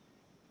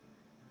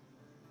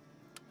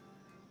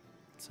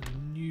 It's a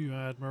new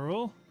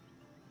admiral.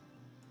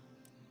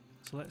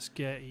 So let's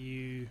get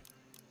you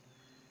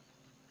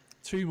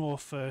 2 more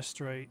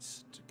first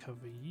rates to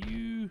cover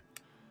you.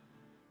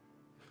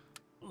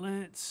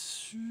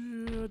 Let's...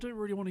 I don't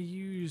really want to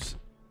use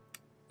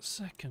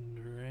second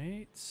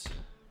rates.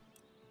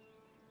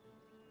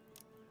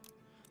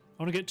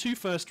 I want to get 2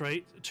 first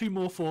rate, 2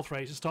 more fourth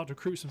rates, and start to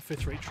recruit some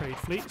 5th rate trade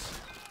fleets.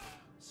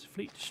 So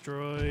fleet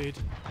destroyed.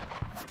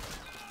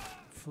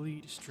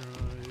 Fleet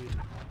destroyed.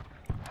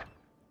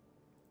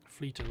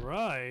 Fleet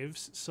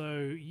arrives.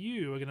 So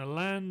you are going to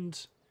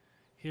land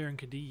here in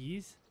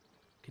Cadiz,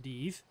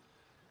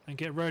 and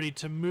get ready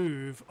to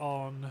move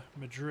on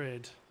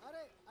Madrid.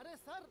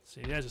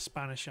 See, there's a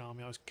Spanish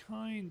army. I was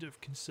kind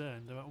of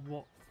concerned about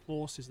what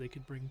forces they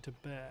could bring to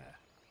bear.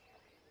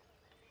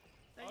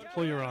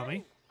 Pull your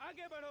army.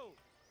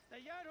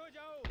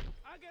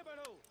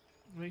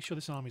 Make sure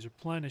this army's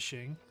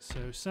replenishing.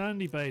 So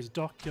Sandy Bay is a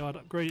dockyard,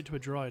 upgrade it to a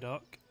dry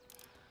dock.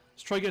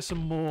 Let's try to get some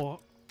more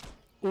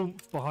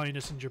oomph behind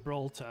us in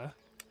Gibraltar.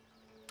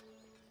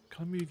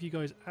 Can I move you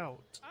guys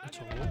out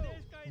at all?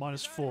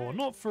 -4,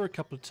 not for a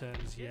couple of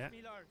turns yet. I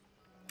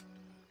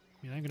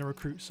mean, I'm going to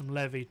recruit some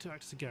levy to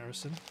act as a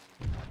garrison.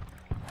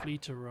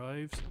 Fleet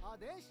arrives.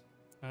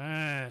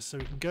 Ah, so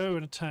we can go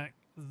and attack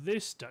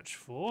this Dutch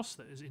force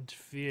that has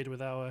interfered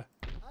with our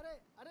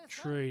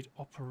trade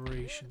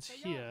operations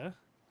here.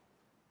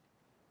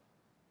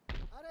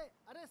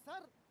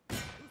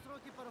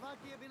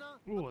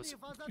 Oh, it's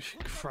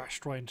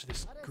crashed right into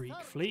this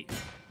Greek fleet.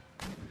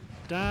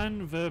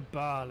 Dan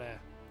Verbale.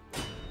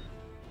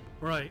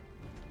 Right.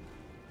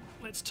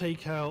 Let's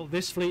take out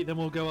this fleet, then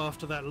we'll go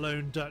after that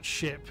lone Dutch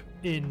ship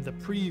in the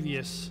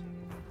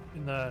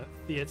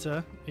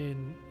theatre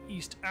in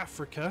East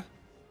Africa.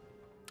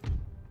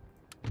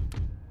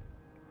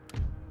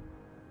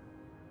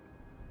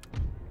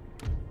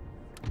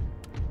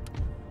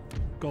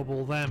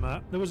 Gobble them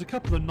up. There was a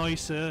couple of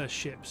nicer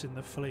ships in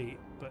the fleet,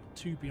 but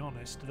to be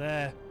honest,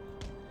 they're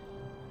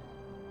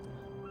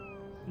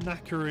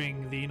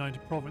knackering the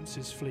United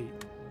Provinces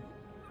fleet.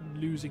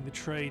 Losing the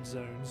trade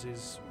zones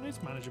it's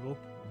manageable.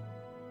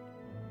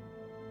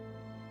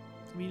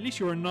 I mean, at least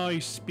you're a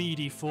nice,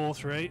 speedy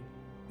 4th rate.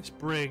 This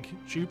brig,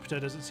 Jupiter,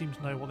 doesn't seem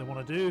to know what they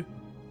want to do.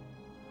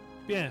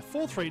 But yeah,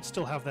 4th rates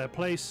still have their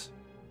place.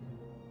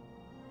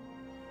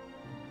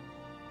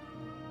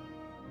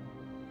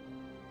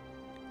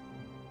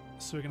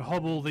 So we're going to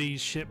hobble these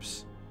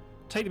ships,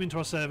 take them into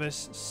our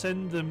service,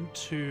 send them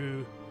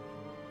to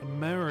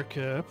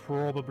America,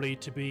 probably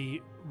to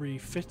be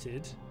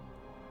refitted.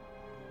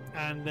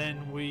 And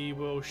then we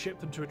will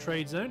ship them to a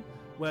trade zone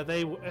where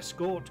they will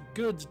escort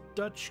good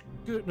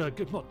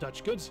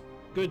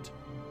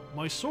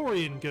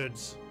Mysorean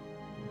goods.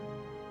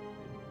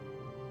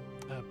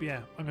 But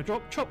yeah, I'm going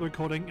to chop the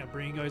recording and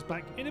bring you guys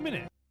back in a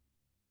minute.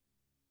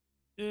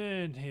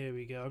 And here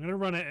we go. I'm going to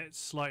run it at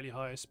slightly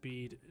higher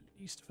speed, at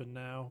least for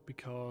now,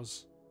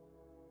 because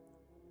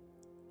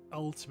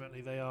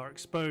ultimately they are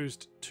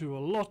exposed to a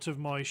lot of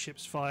my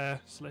ship's fire,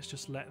 so let's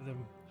just let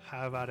them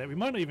have at it. We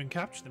might not even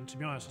capture them, to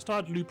be honest. I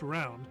started to loop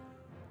around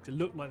because it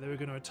looked like they were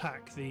going to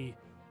attack the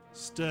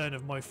stern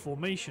of my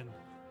formation,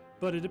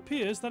 but it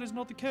appears that is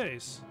not the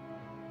case.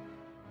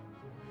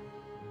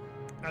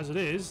 As it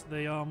is,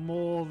 they are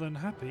more than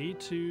happy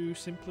to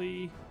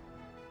simply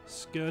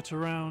skirt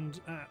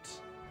around at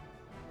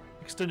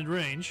extended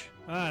range.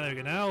 Ah, there we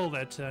go. Now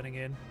they're turning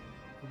in,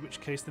 in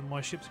which case then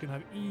my ship's going to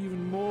have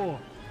even more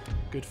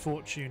good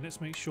fortune. Let's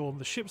make sure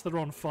the ships that are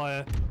on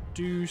fire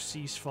do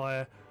cease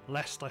fire,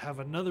 lest I have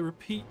another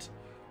repeat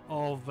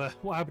of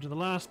what happened in the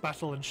last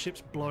battle and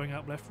ships blowing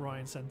up left, right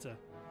and centre.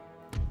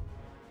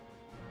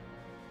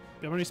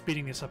 But I'm only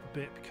speeding this up a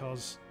bit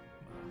because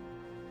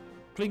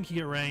blinking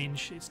at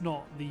range, it's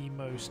not the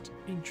most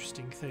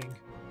interesting thing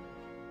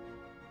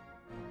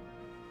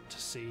to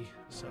see.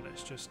 So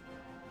let's just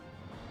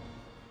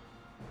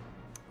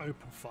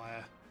open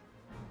fire.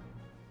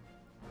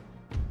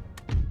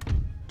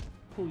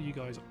 Pull you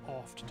guys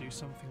off to do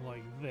something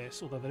like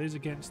this, although that is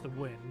against the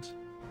wind.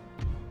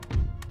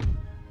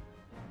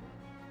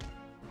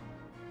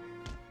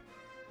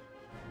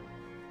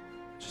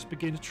 Just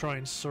begin to try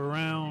and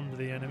surround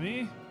the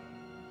enemy.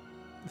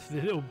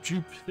 The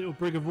little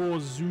brig of war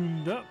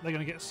zoomed up. They're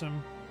going to get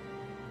some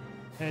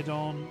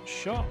head-on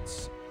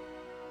shots.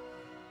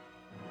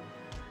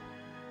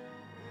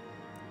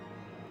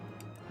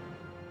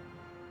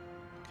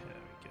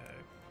 There we go.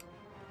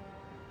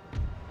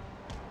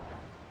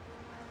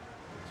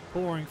 It's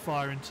pouring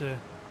fire into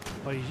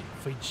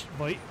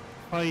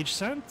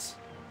Vijsant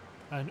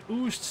and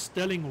Oost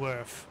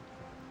Stellingwerf.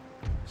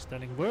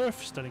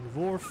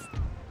 Stellingwerf.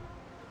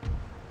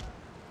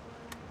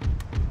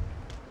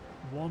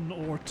 One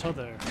or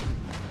t'other.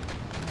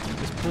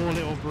 This poor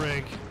little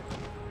brig.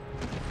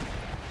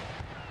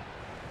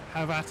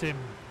 Have at him,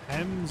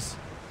 Hems.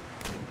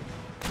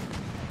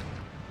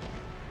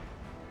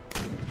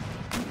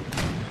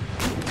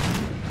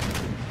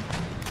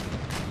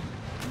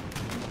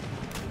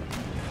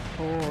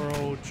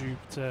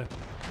 Jupiter.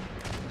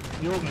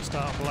 You're going to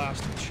start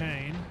blasting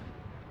chain.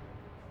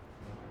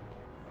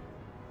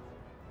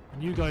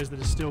 And you guys that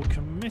are still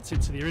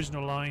committed to the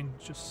original line,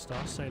 just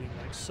start sailing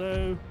like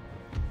so.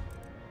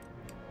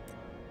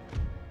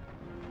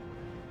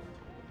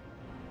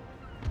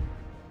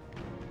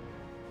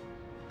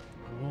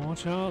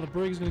 Watch out, the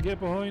brig's going to get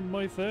behind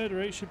my third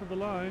rate ship of the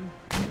line.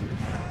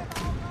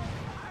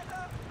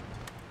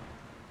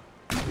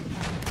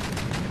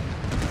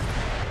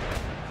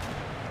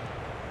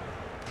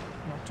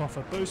 Knocked off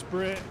a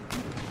bowsprit.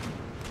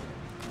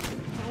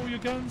 All your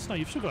guns? No,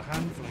 you've still got a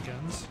handful of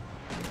guns.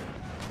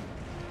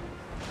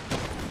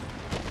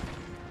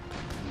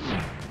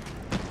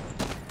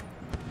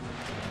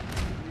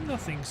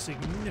 Nothing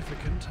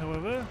significant,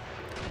 however.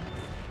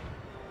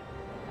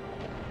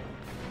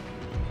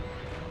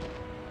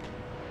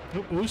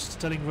 Oh,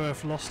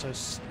 Stellingwerf lost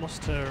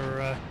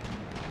her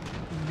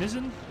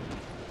mizzen.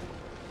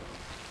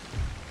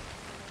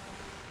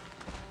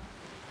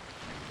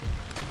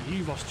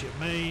 You've lost your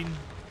main.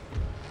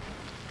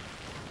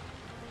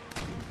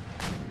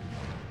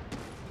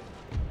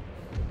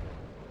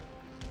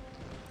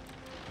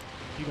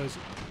 You guys.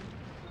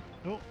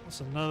 Oh, that's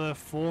another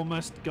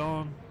foremast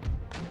gone.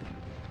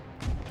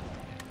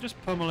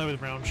 Just pummel her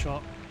with round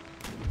shot.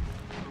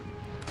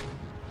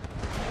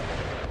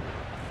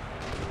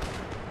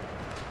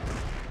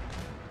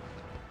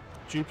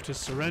 Jupiter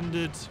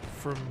surrendered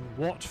from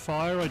what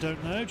fire? I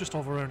don't know, just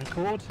of her own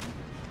accord.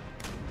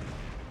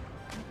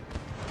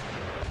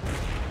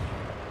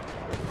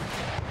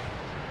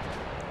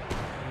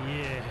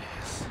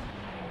 Yes.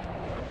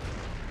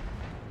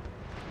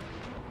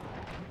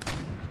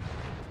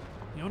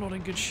 You're not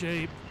in good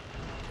shape.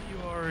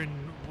 You are in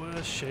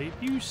worse shape.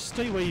 You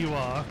stay where you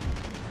are.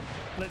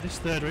 Let this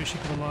third rate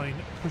ship of the line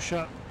push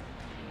up.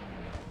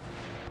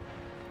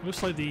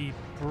 Looks like the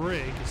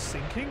brig is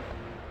sinking.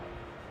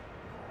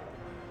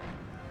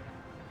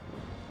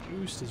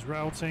 Boost is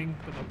routing,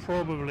 but they'll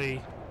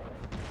probably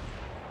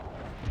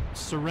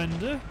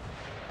surrender.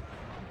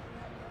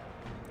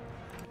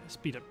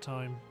 Speed up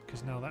time,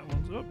 because now that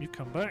one's up. You've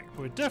come back, but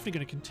we're definitely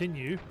going to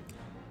continue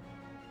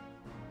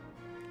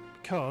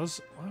because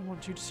I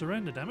want you to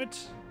surrender, damn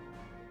it.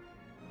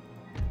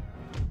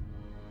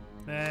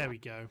 There we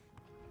go.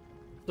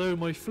 So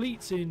my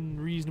fleet's in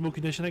reasonable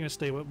condition. They're going to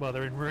stay, well,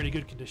 they're in really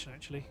good condition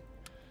actually.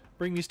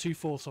 Bring these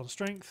 2/4 on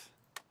strength.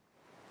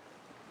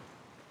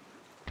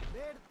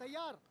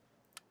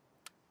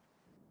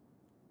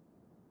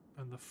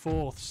 And the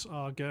 4ths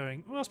are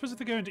going... Well, I suppose if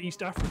they're going to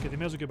East Africa, they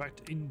may as well go back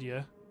to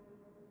India.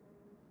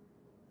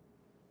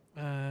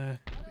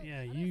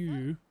 Yeah,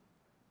 you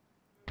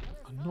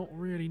are not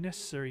really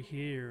necessary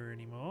here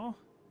anymore.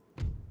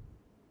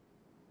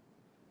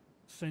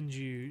 Send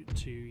you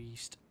to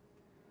East.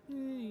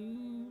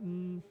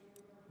 Send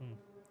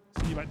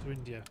you back to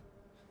India.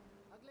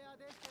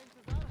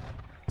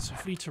 So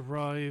fleet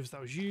arrives,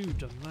 that was you,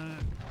 done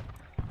that.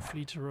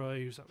 Fleet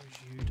arrives, that was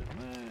you, done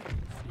that.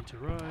 Fleet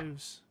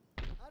arrives.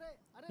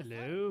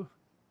 Hello.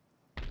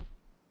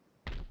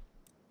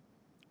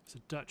 It's a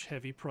Dutch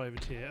heavy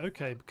privateer.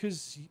 Okay,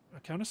 because I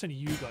want to send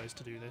you guys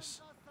to do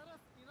this.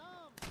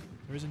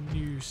 There is a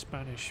new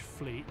Spanish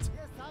fleet.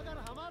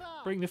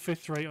 Bring the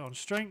 5th rate on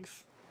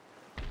strength.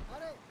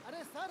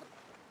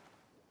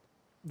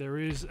 There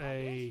is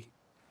a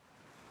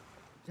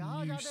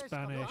new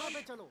Spanish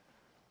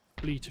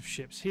fleet of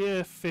ships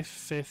here.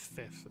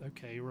 5th.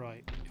 Okay,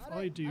 right. If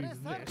I do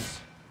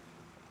this...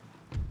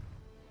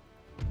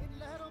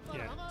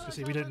 Yeah, so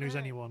see, we don't lose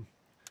anyone.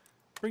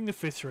 Bring the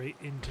 5th rate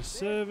into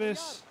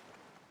service.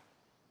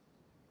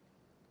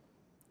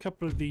 A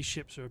couple of these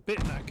ships are a bit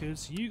knackered,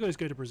 so you guys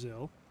go to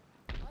Brazil.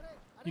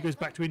 You guys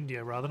back to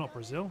India, rather, not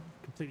Brazil.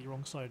 Completely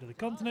wrong side of the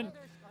continent.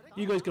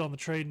 You guys get on the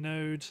trade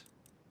node.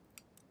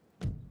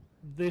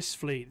 This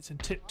fleet, it's in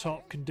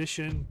tip-top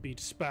condition, be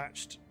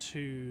dispatched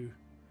to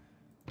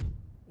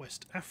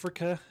West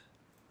Africa.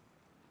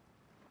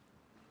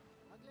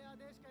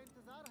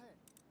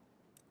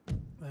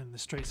 And the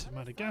Straits of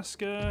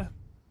Madagascar.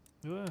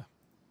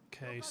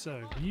 Okay,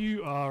 so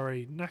you are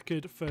a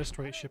knackered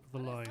first-rate ship of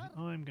the line.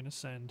 I'm going to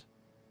send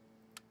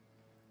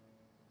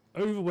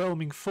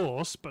overwhelming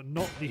force, but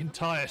not the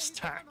entire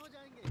stack,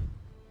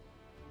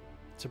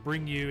 to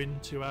bring you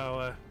into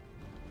our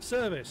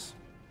service.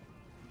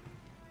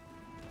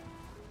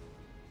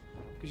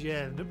 Because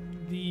yeah,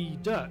 the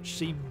Dutch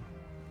seem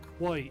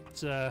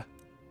quite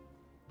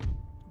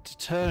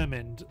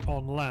determined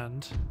on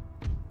land.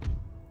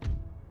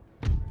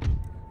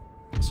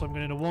 So I'm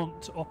going to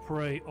want to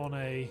operate on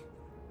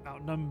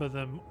outnumber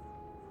them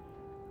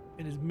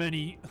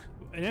in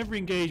every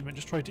engagement,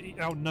 just try to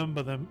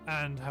outnumber them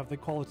and have the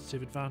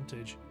qualitative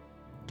advantage.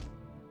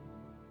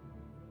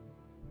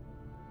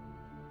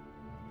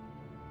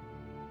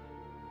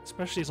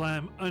 Especially as I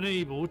am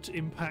unable to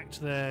impact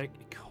their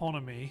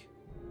economy.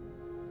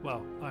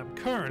 Well, I am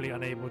currently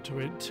unable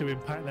to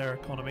impact their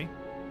economy.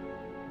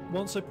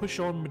 Once I push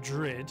on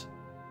Madrid,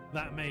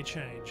 that may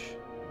change.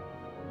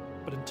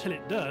 But until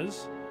it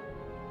does,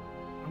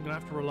 I'm going to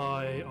have to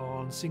rely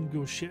on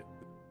single ship,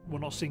 well,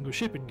 not single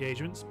ship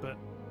engagements, but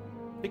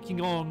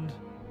picking on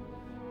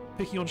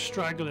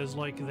stragglers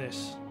like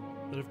this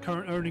that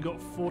have only got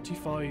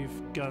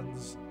 45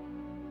 guns.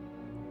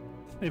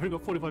 They've only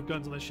got 45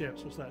 guns on their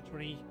ships. What's that?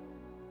 20,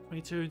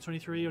 22 and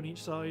 23 on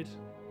each side.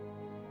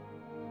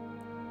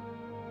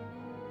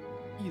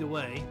 Either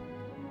way,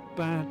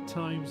 bad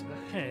times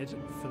ahead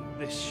for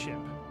this ship.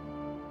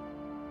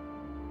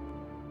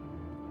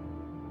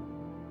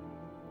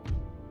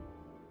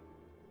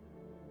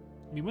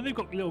 I mean, when they've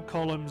got little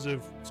columns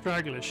of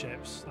straggler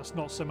ships, that's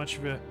not so much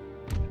of an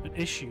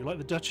issue. Like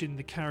the Dutch in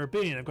the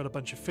Caribbean have got a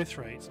bunch of fifth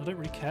rates. I don't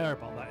really care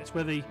about that. It's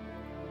where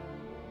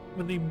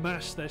when they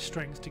mass their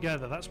strength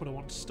together, that's what I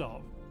want to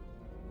stop.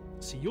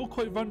 See, you're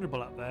quite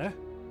vulnerable up there,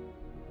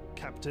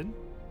 Captain,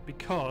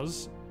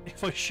 because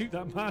if I shoot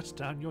that mast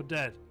down, you're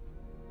dead.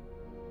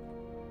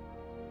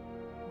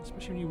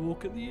 Especially when you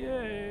walk at the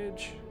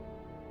edge.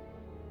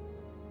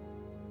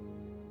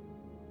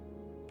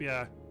 But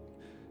yeah.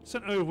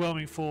 Sent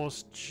overwhelming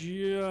force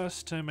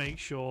just to make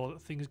sure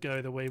that things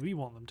go the way we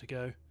want them to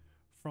go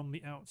from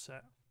the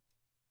outset.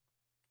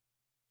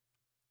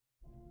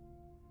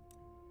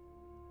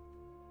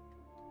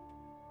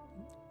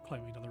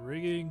 Claiming another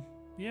rigging.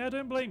 Yeah,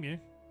 don't blame you.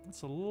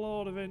 That's a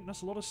lot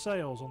of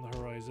sails on the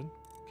horizon.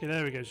 Okay,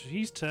 there we go. So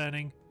he's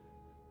turning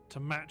to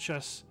match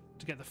us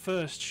to get the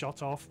first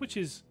shot off, which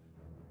is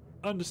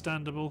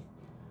understandable.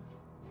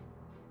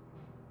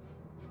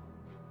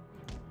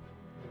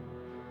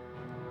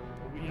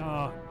 We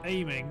are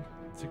aiming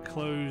to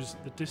close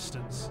the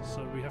distance,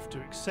 so we have to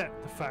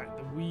accept the fact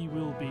that we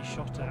will be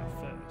shot at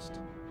first.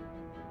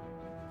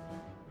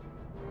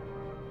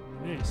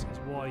 This is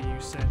why you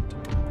send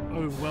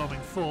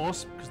overwhelming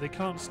force, because they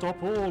can't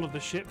stop all of the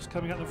ships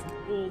coming at them from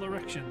all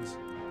directions.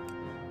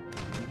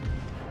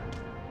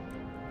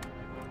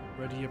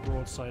 Ready your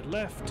broadside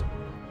left.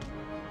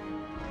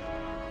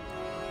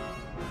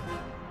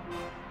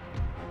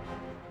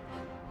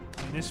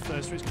 And this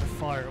first rate's going to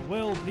fire at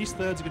will. These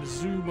thirds are going to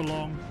zoom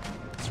along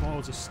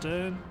towards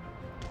astern.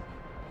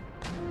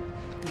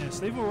 Yes,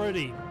 they've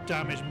already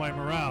damaged my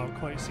morale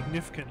quite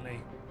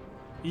significantly,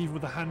 even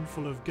with a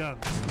handful of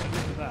guns. Look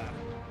at that.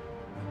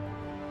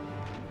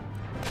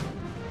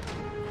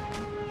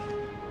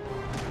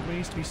 It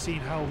remains to be seen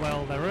how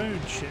well their own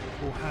ship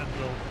will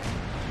handle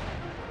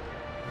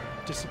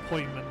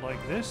disappointment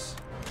like this.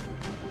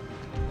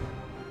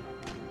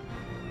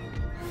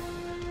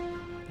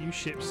 You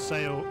ships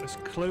sail as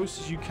close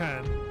as you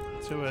can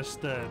to her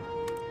stern.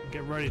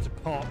 Get ready to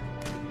pop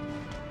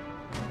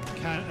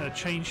a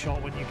chain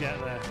shot when you get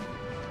there.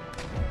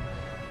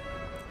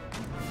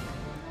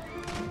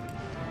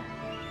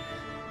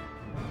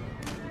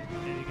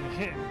 Yeah, you can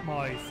hit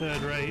my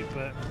third rate,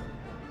 but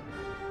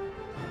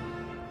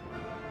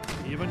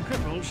even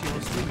crippled, she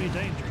will still be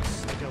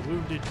dangerous, like a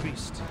wounded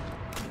beast.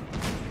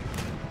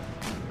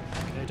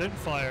 Okay, don't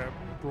fire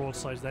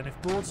broadsides then.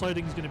 If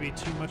broadsiding is going to be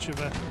too much of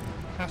a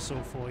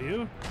hassle for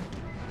you,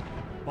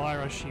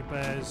 Byra she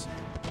bears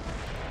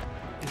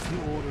is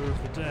the order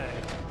of the day.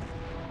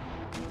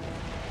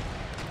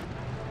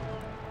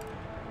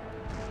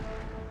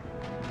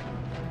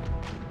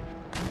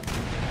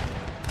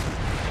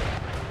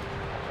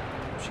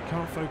 She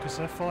can't focus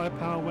her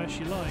firepower where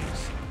she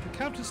likes. The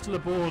captain's still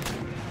aboard.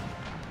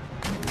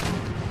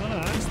 Oh no,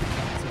 that's the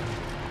captain.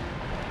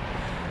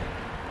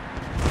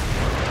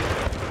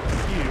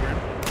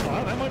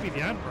 Oh, that might be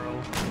the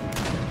admiral.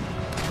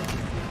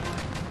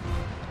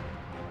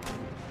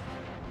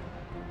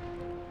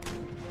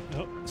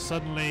 Oh,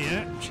 suddenly,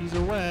 yeah, she's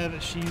aware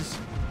that she's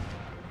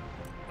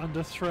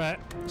under threat,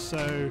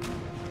 so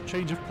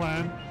change of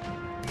plan.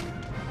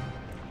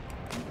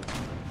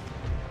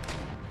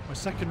 My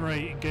second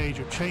rate engage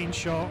with chain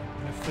shot,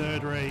 and a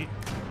third rate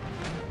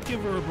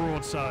give her a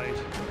broadside.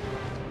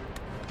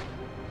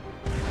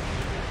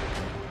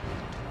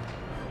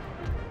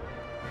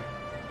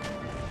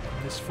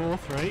 This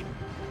fourth rate,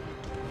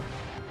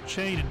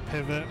 chain and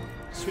pivot,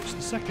 switch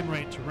the second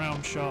rate to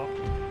round shot,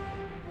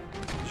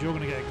 because you're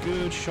going to get a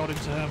good shot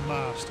into her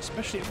mast,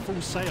 especially at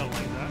full sail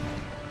like that.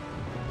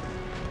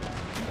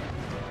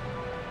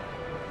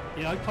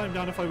 Yeah, I'd climb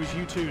down if I was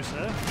you too,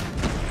 sir.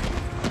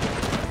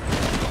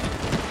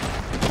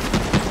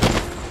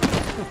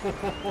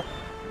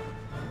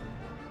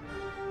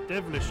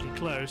 Devilishly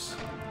close.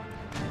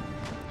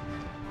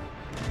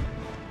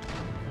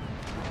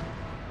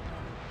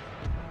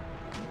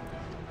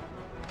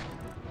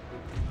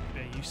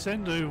 Yeah, you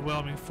send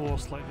overwhelming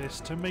force like this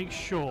to make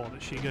sure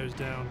that she goes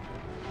down.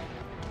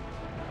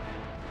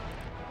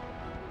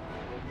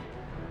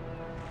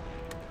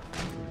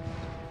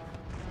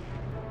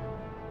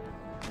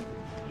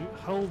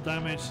 Hull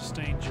damage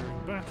sustained during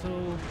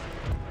battle.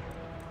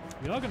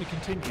 We are going to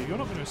continue. You're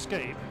not going to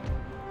escape.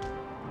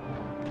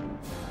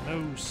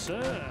 No,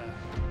 sir.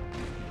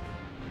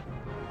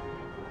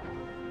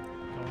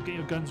 Come on, get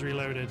your guns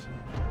reloaded.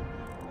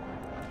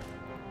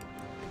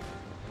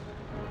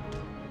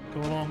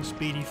 Go along,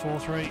 speedy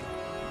fourth rate.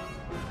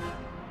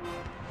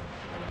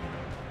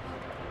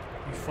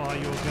 You fire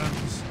your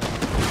guns.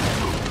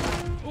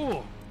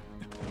 Oh!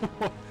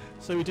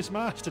 So we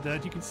dismasted her,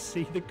 and you can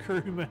see the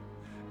crewman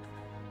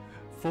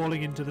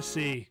falling into the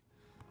sea.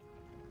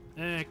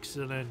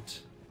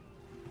 Excellent.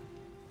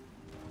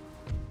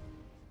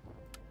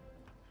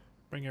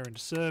 Bring her into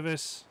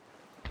service.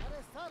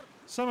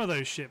 Some of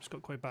those ships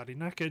got quite badly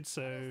knackered,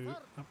 so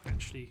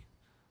actually,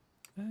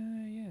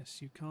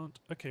 yes, you can't.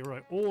 Okay,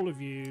 right, all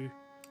of you.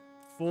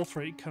 Fourth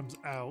rate comes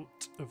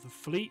out of the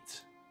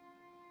fleet.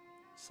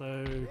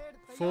 So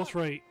fourth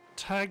rate,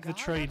 tag the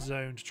trade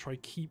zone to try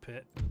keep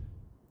it.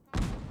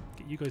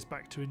 Get you guys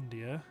back to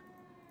India.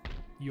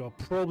 You are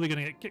probably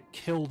going to get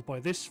killed by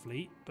this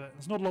fleet, but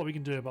there's not a lot we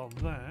can do about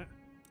that.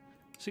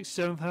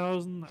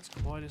 67,000, that's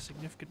quite a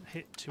significant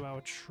hit to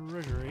our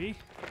treasury.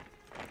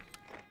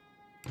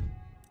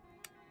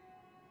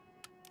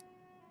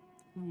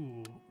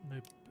 Ooh, no.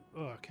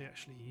 Oh, okay,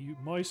 actually,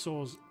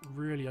 Mysore's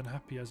really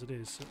unhappy as it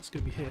is, so it's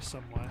going to be here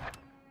somewhere.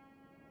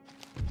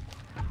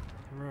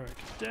 Heroic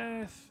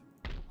death.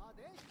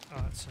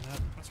 Oh, it's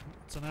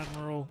an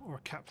admiral or a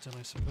captain,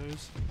 I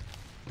suppose.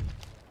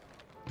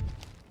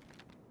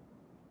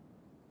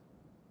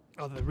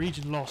 Oh, the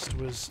region lost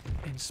was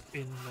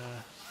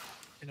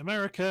in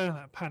America.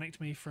 That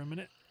panicked me for a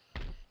minute.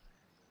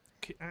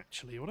 Okay,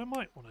 actually, what I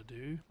might want to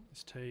do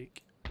is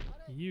take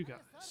you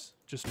guys.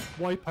 Just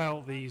wipe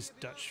out these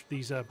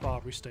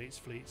Barbary States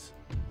fleets.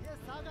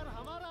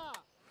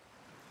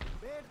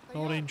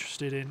 Not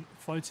interested in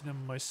fighting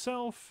them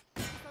myself.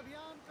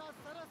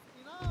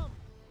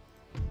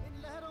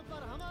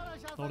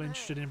 Not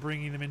interested in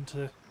bringing them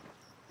into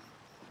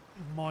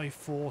my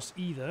force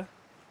either.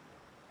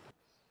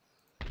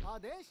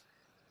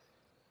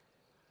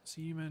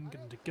 Seamen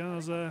get into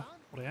Gaza.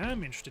 What I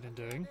am interested in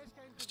doing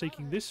is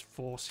taking this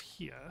force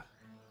here,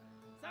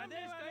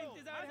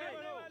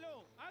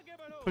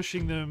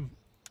 pushing them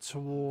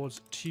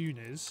towards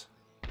Tunis.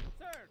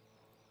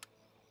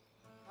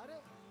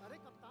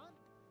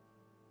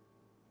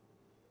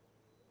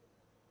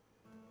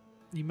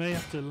 You may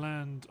have to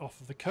land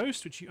off of the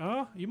coast, which you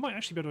are. You might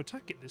actually be able to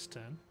attack it this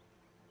turn.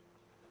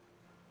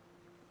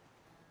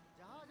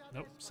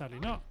 Nope, sadly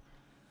not.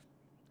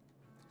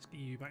 Let's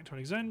get you back to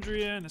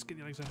Alexandria, and let's get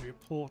the Alexandria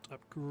port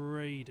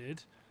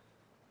upgraded.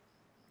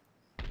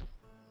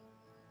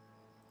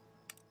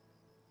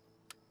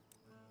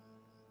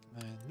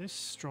 And this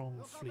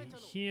strong fleet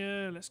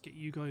here, let's get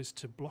you guys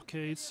to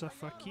blockade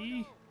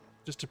Safaki,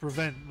 just to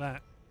prevent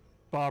that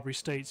Barbary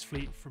States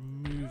fleet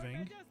from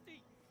moving.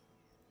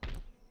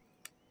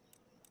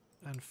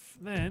 And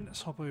then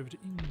let's hop over to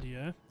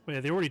India, where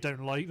they already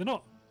don't like, they're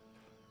not,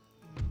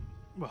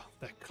 well,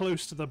 they're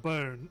close to the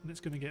bone, and it's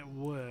going to get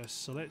worse.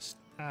 So let's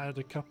add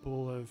a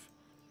couple of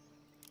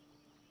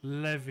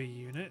levy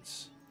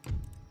units.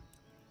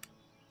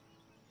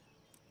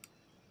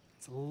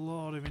 It's a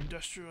lot of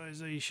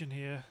industrialization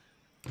here.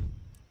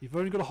 You've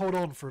only got to hold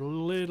on for a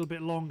little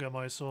bit longer,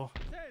 Mysore.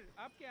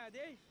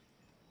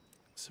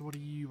 So what are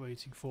you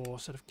waiting for? A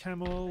set of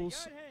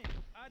camels.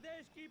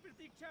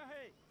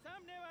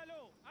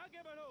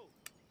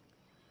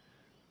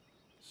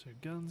 So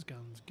guns,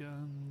 guns,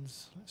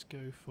 guns. Let's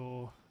go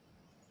for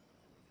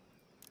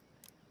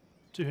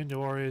 2 Hindu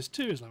warriors,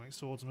 2 Islamic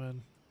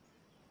swordsmen,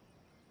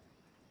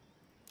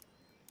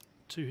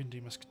 2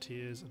 Hindu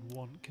musketeers, and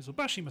 1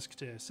 Kizilbashi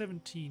musketeer.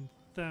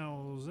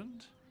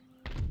 17,000.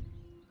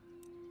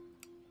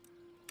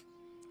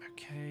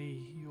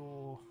 Okay,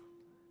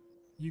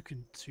 you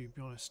can, to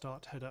be honest,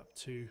 start to head up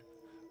to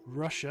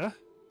Russia.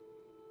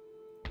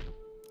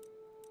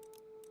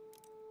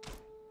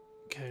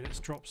 Okay, let's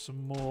drop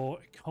some more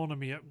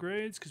economy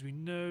upgrades, because we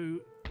know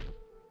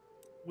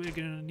we're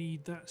going to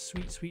need that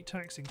sweet, sweet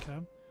tax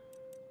income.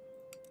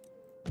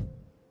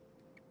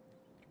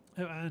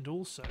 Oh, and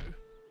also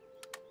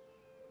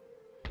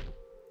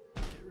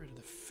get rid of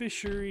the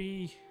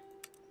fishery.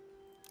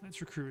 Let's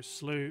recruit a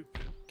sloop.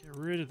 Get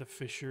rid of the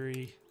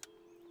fishery.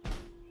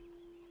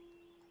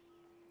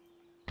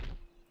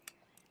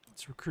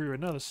 Let's recruit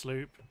another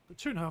sloop.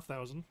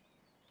 2,500.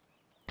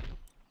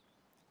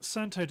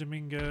 Santo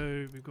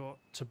Domingo, we've got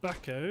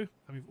tobacco,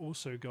 and we've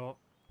also got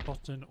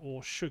cotton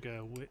or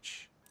sugar,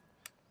 which,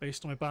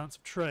 based on my balance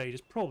of trade, is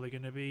probably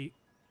going to be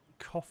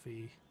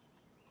coffee.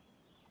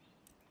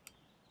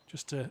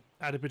 Just to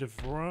add a bit of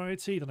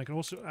variety. Then I can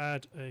also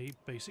add a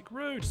basic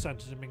road to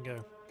Santo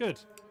Domingo. Good.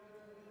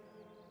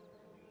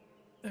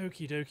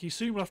 Okie dokie.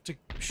 Soon we'll have to,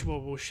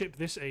 well, we'll ship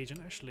this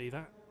agent. Actually,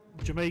 that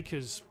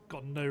Jamaica's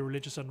got no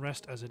religious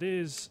unrest as it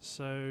is,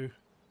 so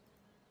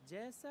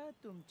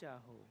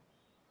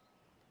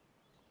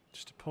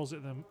just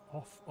deposit them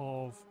off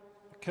of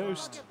the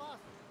coast.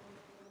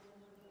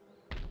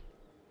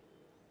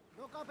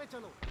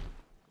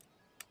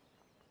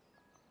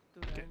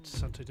 Get to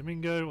Santo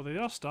Domingo. Well, they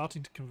are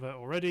starting to convert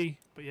already,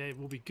 but yeah, it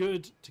will be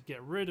good to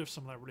get rid of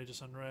some of that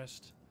religious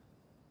unrest.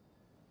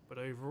 But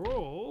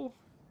overall,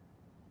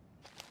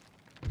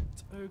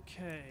 it's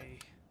okay.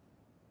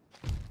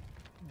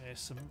 Yeah,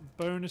 some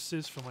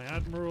bonuses for my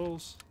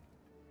admirals.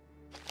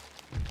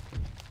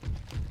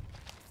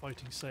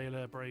 Fighting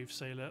sailor, brave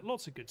sailor,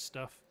 lots of good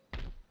stuff.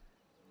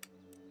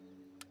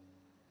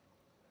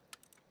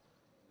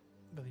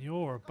 But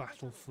you're a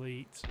battle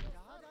fleet,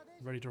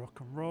 ready to rock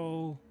and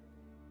roll.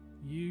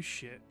 You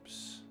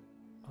ships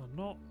are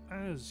not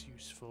as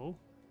useful,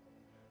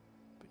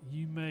 but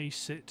you may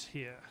sit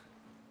here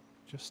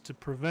just to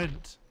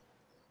prevent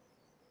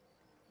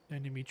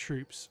enemy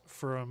troops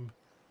from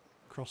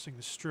crossing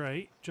the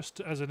strait, just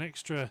as an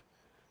extra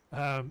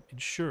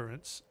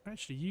insurance.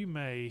 Actually, you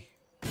may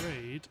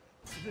raid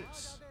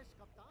this.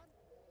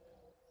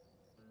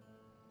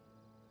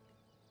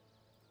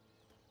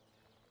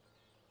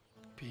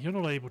 But you're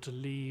not able to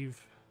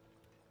leave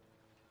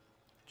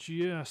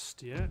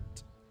just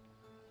yet.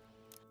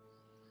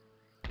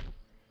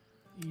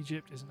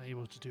 Egypt isn't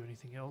able to do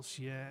anything else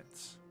yet.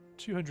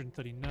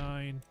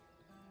 239.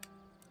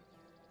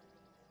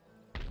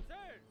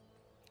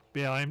 But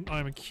yeah,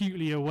 I'm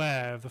acutely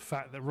aware of the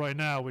fact that right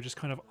now we're just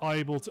kind of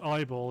eyeball to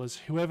eyeball as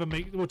whoever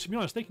make. Well, to be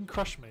honest, they can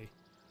crush me.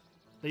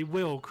 They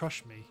will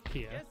crush me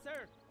here. Yes,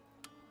 sir.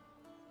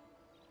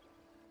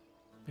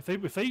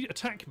 If they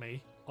attack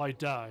me, I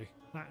die.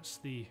 That's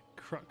the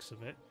crux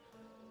of it.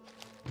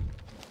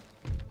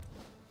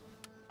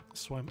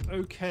 So I'm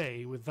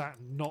okay with that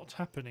not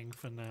happening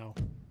for now.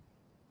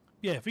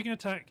 Yeah, if we can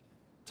attack,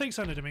 take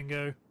Santo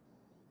Domingo,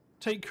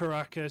 take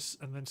Caracas,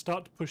 and then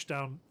start to push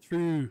down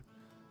through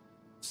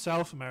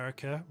South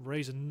America,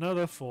 raise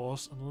another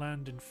force, and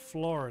land in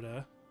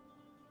Florida,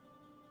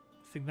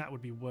 I think that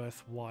would be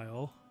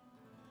worthwhile.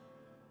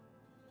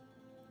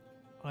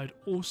 I'd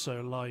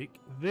also like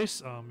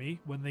this army,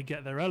 when they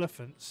get their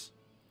elephants,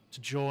 to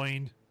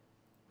join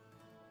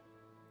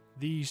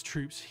these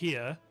troops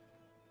here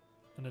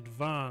and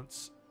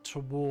advance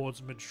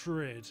towards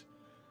Madrid.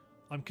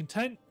 I'm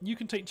content you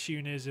can take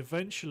Tunis.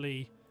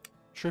 Eventually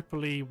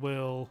Tripoli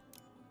will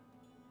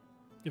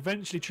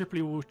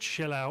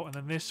chill out, and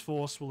then this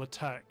force will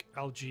attack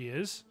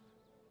Algiers.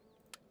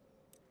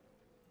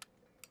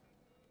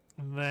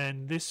 And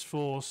then this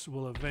force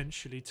will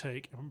eventually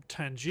take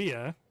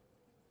Tangier.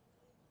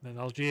 Then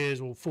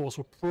Algiers force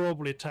will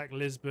probably attack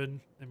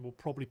Lisbon, and will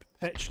probably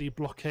perpetually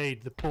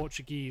blockade the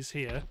Portuguese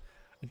here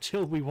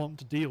until we want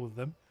to deal with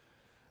them.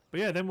 But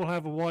yeah, then we'll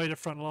have a wider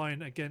front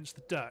line against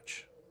the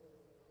Dutch.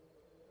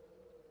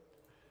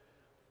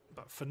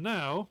 But for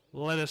now,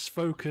 let us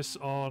focus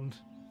on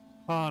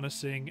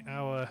harnessing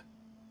our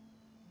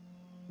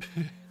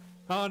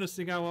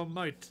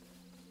might.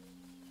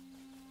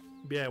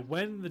 Yeah,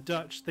 when the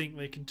Dutch think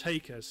they can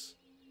take us.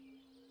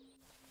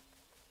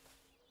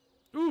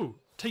 Ooh,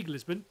 take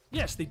Lisbon.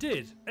 Yes, they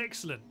did.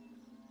 Excellent.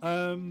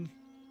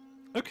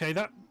 Okay,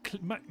 that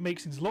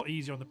makes things a lot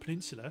easier on the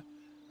peninsula.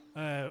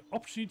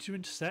 Opportunity to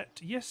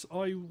intercept. Yes,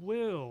 I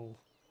will.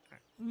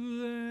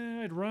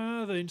 I'd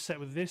rather intercept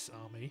with this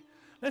army.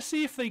 Let's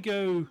see if they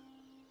go...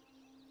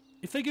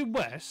 If they go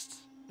west,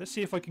 let's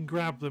see if I can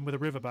grab them with a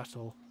river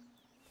battle.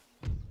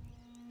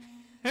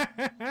 Ha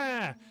ha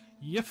ha!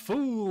 You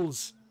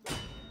fools!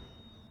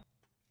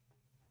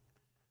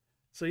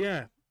 So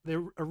yeah,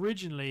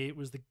 originally it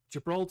was the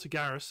Gibraltar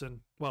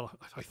garrison. Well,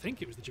 I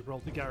think it was the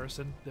Gibraltar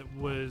garrison that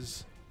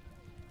was...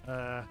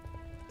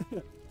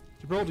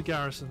 Gibraltar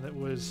garrison that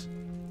was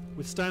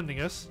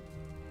withstanding us.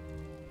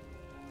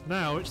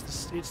 Now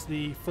it's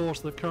the force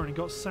that have currently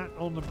got sat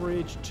on the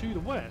bridge to the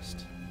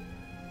west,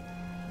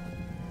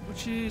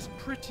 which is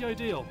pretty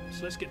ideal.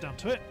 So let's get down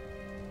to it.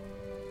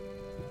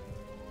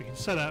 We can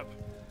set up,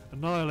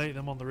 annihilate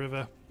them on the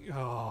river.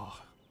 Oh,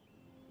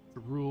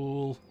 the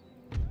rule.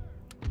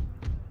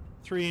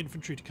 3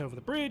 infantry to cover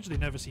the bridge. They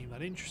never seem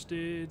that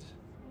interested.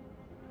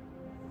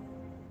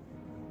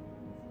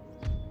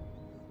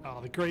 Oh,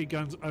 the great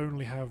guns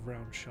only have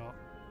round shot,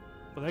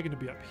 but they're going to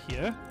be up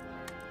here.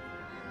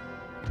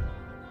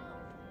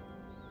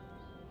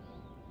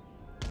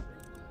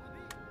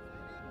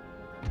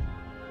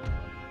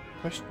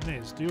 Question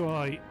is, do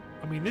I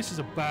mean, this is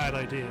a bad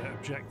idea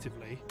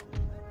objectively.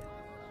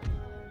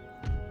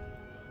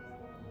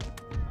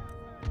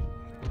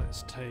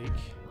 Let's take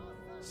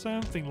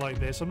something like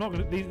this. I'm not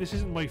going to. This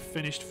isn't my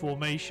finished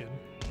formation.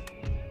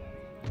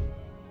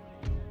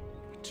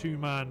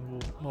 2-man will.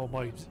 Well,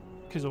 my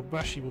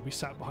Kizobashi will be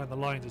sat behind the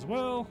lines as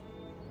well.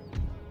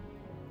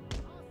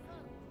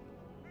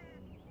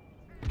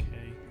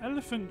 Okay,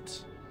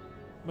 elephant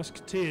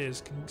musketeers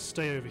can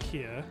stay over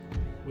here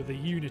with a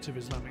unit of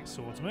Islamic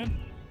swordsmen.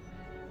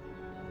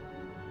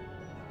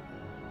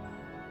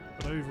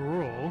 But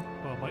overall,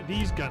 well, like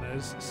these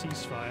gunners,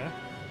 ceasefire.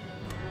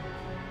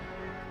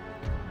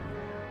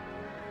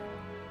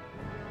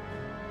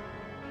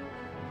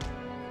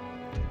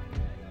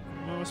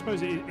 Well, I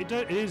suppose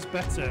it is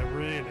better,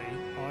 really,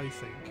 I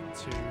think,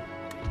 to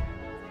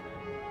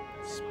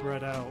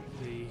spread out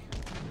the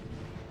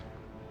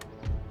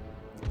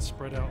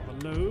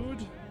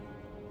load.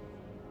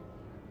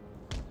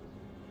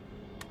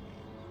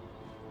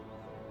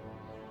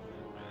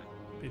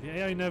 The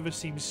AI never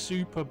seems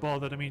super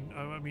bothered. I mean,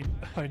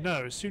 I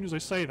know. As soon as I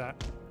say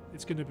that,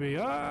 it's going to be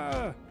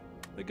they're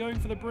going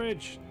for the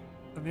bridge,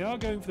 and they are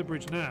going for the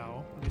bridge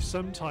now. And they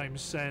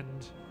sometimes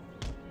send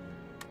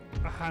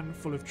a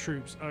handful of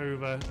troops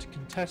over to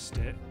contest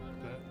it,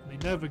 but they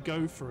never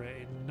go for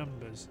it in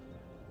numbers.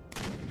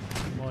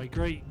 My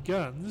great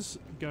guns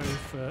go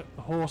for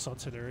the horse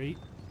artillery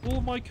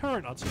All my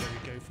current artillery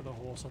go for the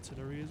horse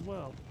artillery as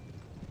well.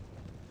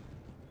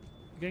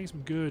 Getting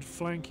some good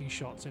flanking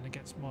shots in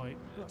against my...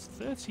 That's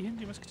 30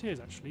 Indian musketeers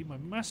actually, my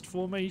massed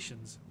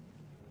formations.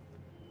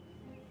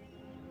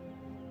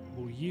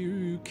 Will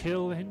you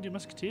kill the Indian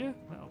musketeer?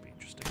 That'll be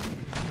interesting.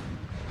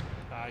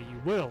 Ah,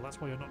 you will, that's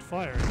why you're not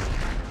firing.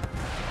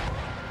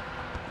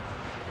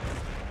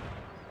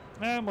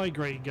 And my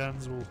great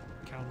guns will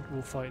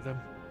fight them.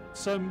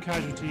 Some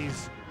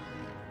casualties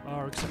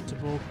are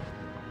acceptable.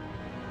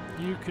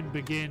 You can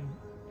begin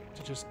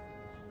to just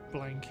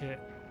blanket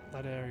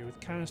that area with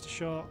canister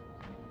shot.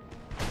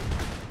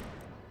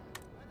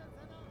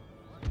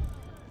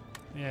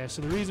 Yeah,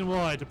 so the reason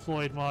why I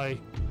deployed my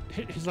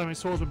Islamic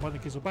swordsman by the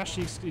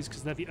Kizilbashi is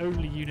because they're the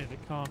only unit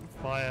that can't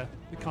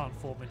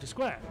form into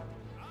square.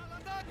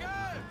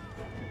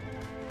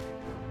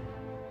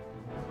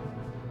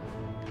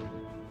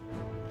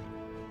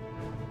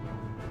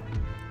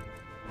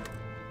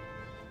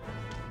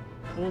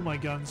 All my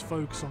guns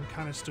focus on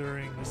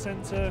canistering the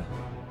centre.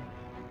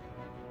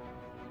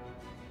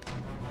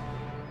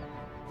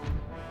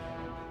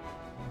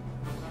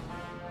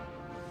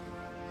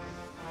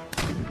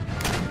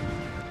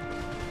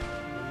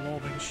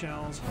 Lobbing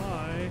shells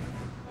high.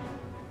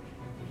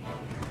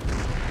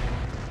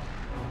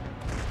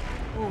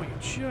 Oh, you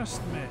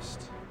just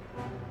missed.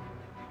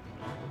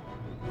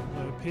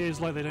 It appears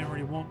like they don't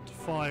really want to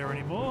fire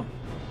anymore.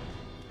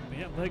 But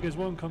yeah, there goes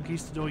one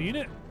conquistador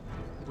unit.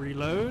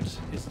 Reload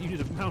his unit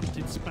of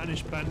mounted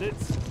Spanish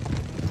bandits.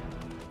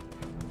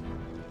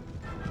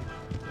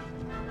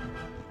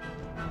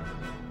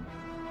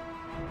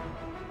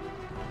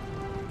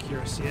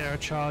 Cuirassier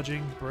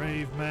charging,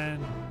 brave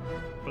men.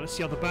 But let's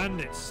see how the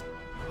bandits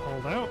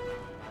hold out.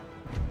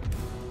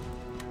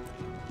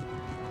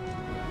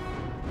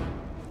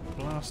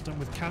 Blast them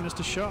with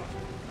canister shot.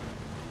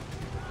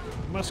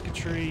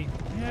 Musketry.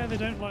 Yeah, they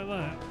don't like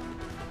that.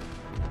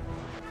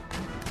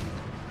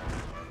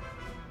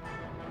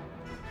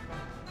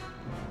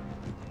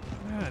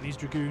 These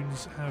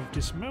dragoons have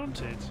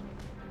dismounted.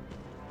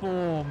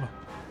 Form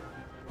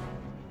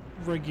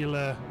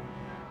regular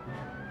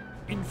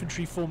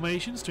infantry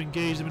formations to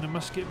engage them in a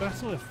musket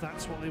battle if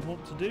that's what they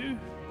want to do.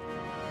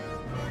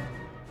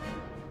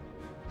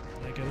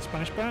 There go the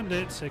Spanish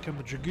bandits. Here come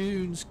the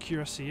dragoons,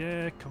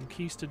 cuirassier,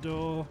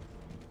 conquistador.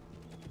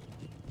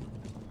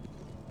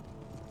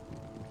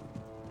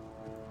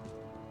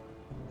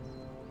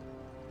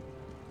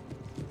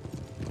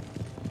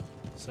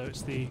 So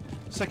it's the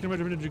 2nd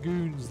Regiment of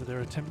Dragoons that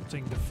are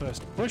attempting the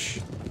first push.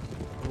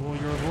 Oh,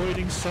 you're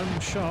avoiding some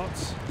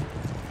shots.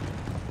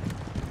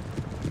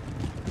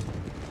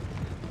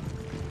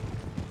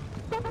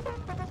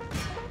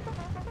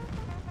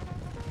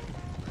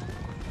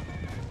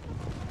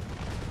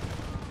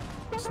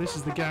 So this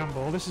is the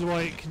gamble. This is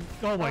why it can...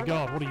 Oh my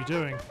god, what are you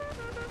doing?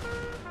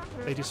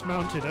 They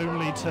dismounted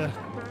only to...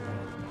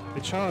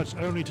 They charged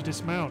only to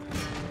dismount.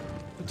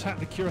 Attack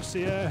the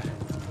cuirassier.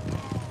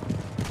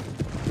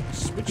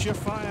 Switch your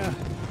fire!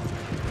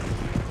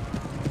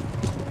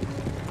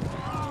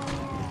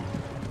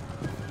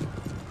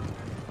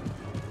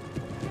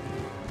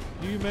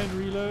 New men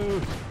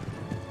reload!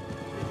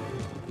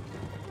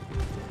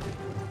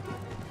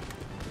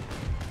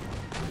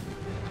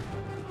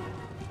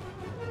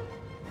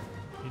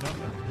 You're not...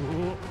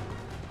 Oh.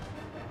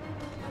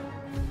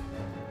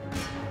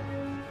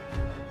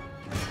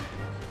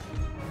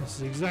 This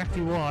is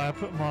exactly why I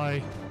put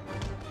my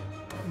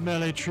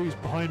melee troops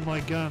behind my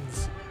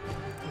guns.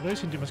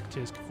 Those Indian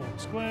musketeers can form a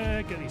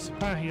square, get these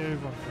Sipahi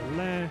over onto the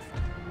left.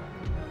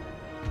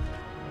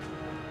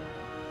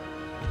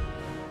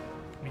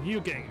 I mean, you're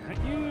getting...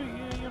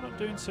 You're not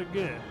doing so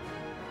good.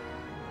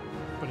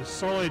 But a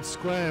solid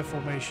square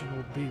formation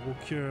will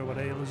cure what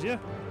ails you.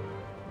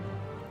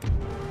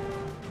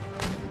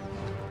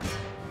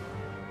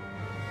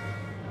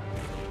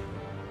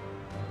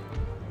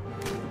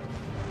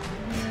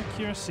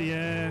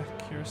 Cuirassier.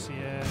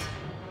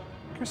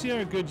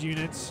 Cuirassier are good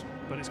units.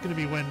 But it's going to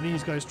be when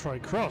these guys try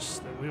cross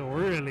that we'll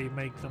really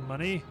make them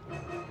money.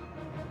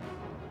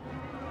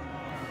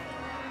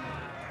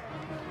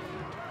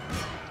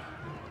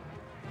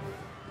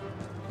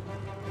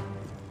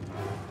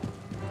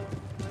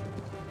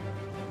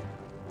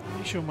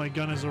 Make sure my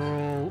gunners are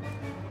all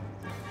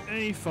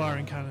A,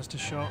 firing canister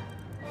shot.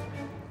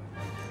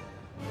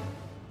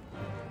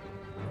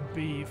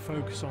 B,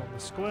 focus on the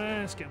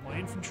squares, get my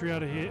infantry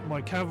out of here,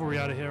 my cavalry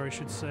out of here I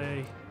should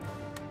say.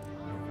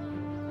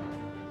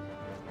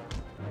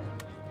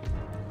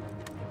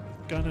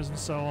 Gunners and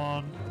so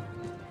on.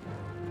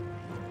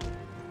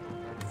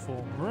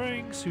 Form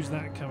ranks. Who's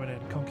that coming in?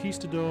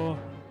 Conquistador.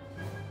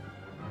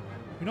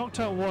 We knocked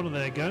out one of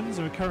their guns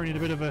and we're currently in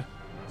a bit of a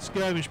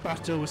skirmish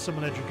battle with some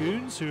of their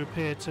dragoons who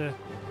appear to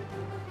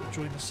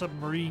join the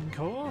submarine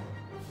corps.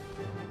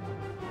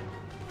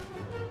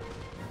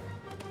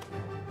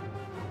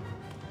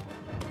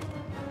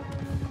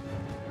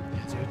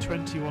 So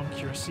 21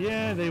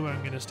 cuirassier. They weren't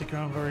going to stick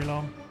around very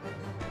long.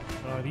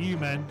 You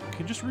men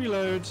can just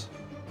reload.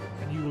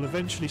 And you will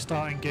eventually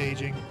start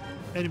engaging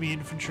enemy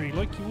infantry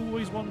like you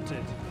always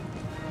wanted.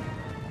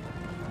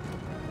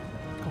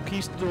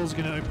 Conquistadors are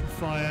going to open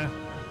fire.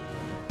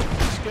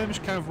 Skirmish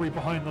cavalry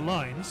behind the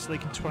lines so they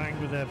can twang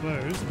with their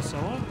bows and so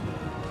on.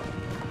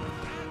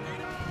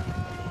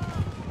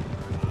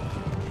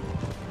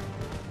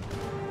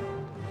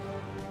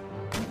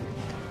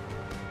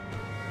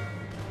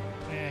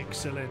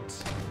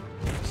 Excellent.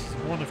 This is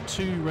one of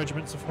 2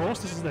 regiments of horse.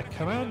 This is their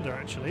commander,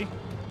 actually.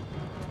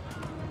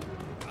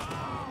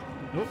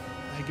 Oh,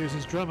 there goes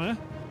his drummer.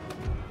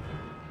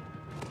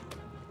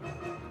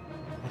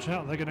 Watch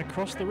out, they're going to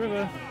cross the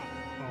river.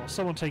 Oh,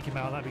 someone take him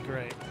out, that'd be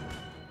great.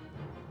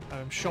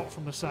 Shot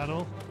from the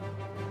saddle.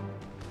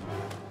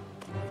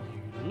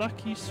 You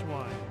lucky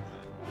swine.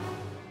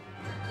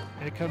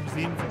 Here comes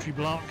the infantry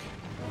block.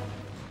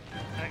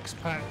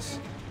 Expats,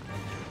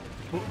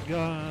 foot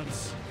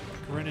guards,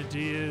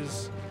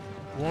 grenadiers,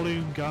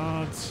 Walloon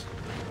guards.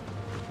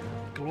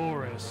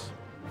 Glorious.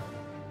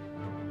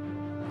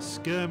 The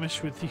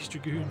skirmish with these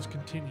dragoons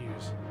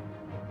continues.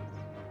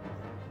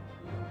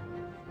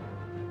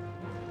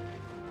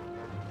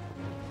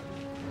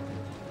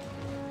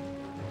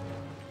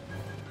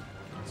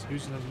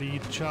 Who's going to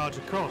lead the charge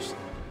across?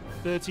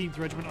 13th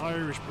Regiment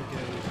Irish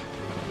Brigade.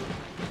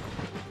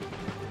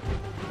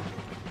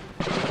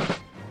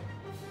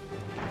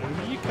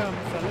 Over you come,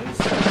 fellas.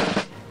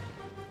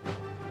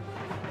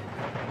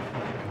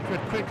 If we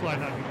had quick line,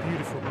 that'd be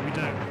beautiful, but we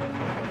don't.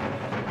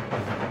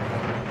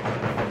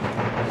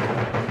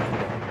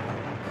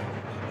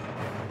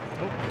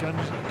 Oh,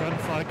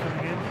 gunfire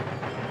coming in.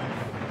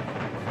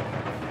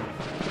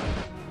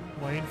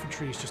 My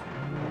infantry is just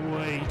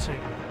waiting.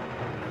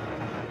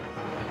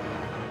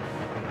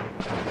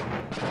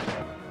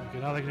 Okay,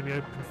 now they're going to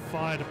be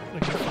fired upon. They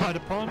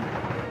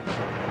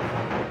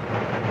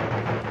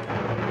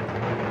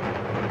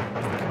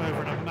come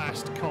over in a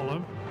massed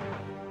column.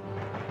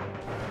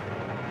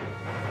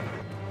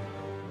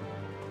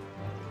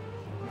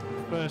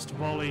 First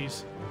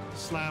volleys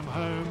slam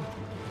home.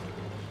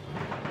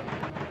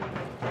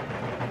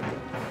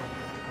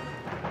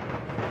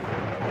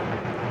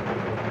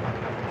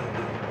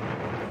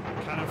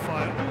 Cannon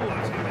fire. Oh,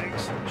 that's an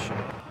excellent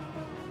shot.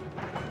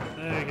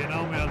 There we go,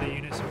 now my other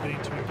units are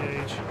beginning to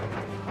engage.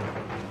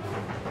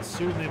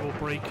 Soon they will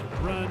break and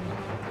run.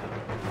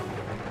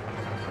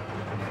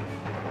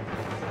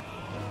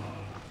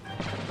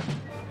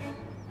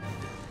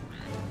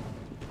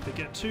 If they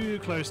get too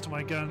close to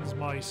my guns,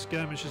 my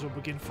skirmishers will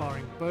begin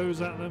firing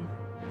bows at them.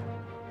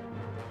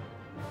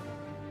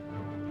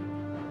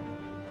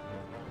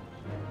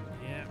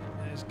 Yeah,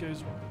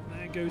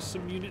 there goes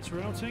some units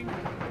routing.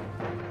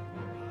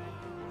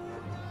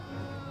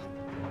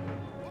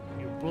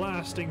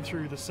 Blasting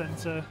through the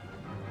centre.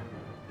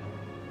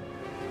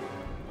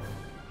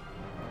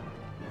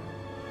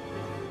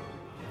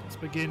 Let's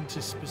begin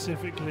to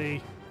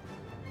specifically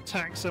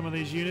attack some of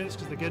these units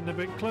because they're getting a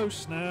bit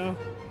close now.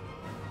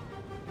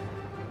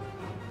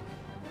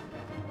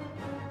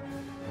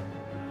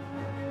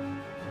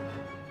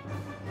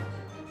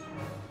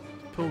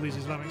 Pull these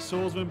Islamic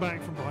swordsmen back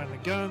from behind the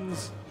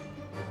guns.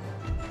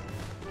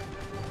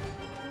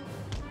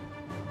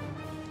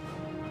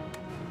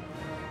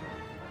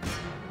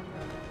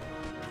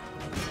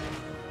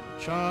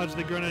 Charge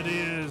the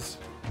grenadiers!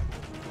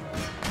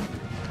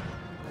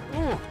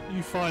 Oh,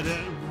 you fired it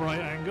at a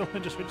right angle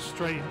and just went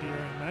straight into your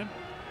own men.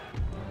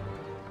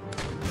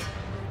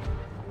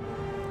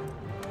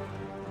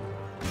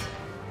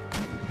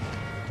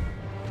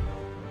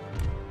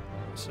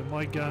 So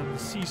my guns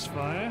cease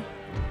fire.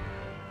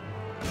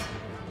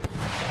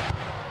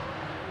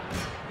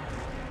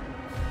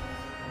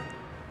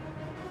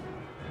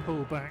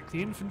 Pull back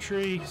the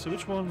infantry. So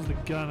which one's the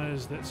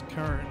gunners that's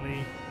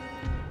currently...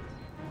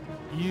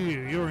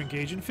 You're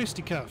engaged in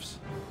fisticuffs.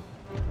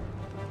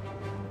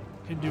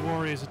 Hindu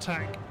warriors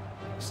attack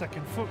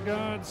 2nd Foot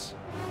Guards.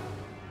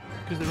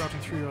 Because they're routing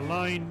through your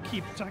line,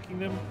 keep attacking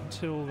them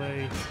until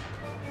they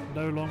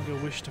no longer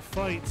wish to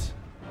fight.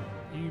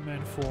 You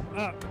men form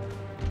up.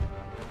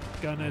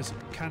 Gunners,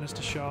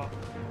 canister shot.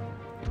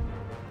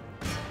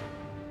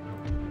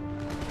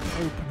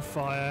 Open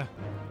fire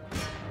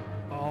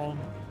on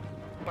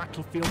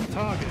battlefield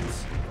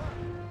targets.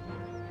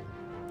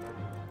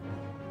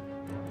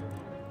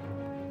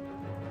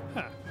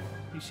 Huh,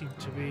 you seem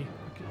to be...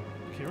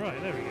 Okay, right,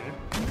 there we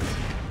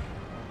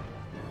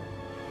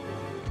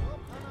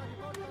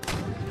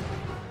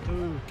go.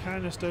 Ooh,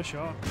 canister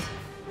shot.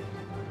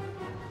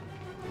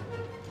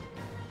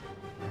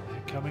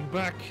 They're coming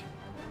back.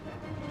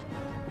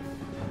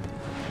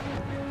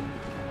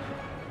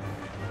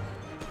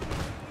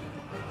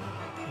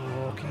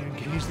 Oh, can you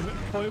engage them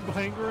at point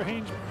blank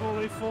range before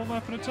they form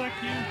up and attack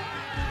you?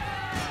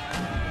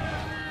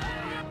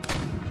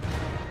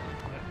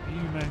 Let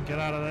you men get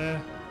out of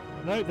there.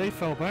 No, they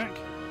fell back.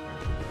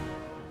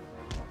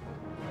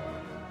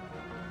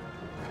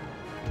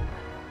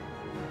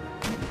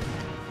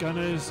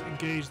 Gunners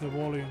engage the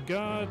Walloon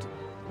Guard.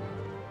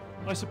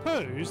 I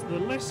suppose the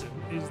lesson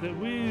is that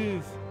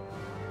with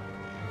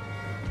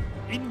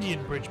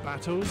Indian bridge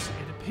battles,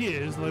 it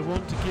appears that I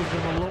want to give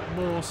them a lot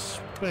more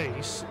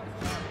space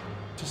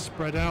to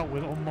spread out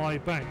with on my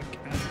bank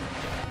and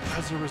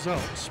as a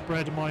result,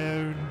 spread my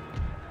own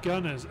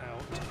gunners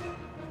out.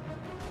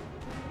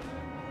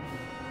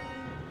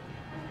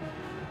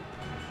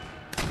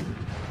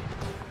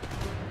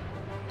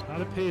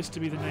 That appears to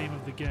be the name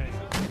of the game.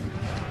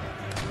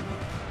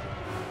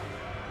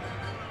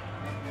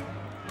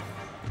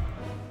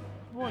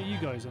 What are you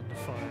guys under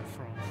fire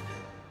from?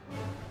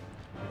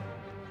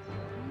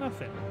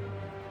 Nothing.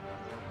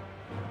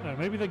 No,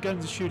 maybe the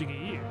guns are shooting at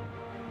you.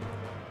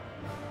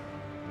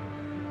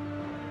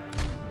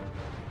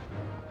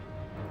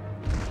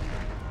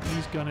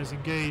 These gunners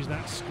engage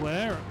that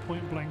square at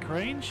point blank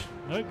range.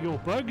 Nope, you're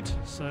bugged,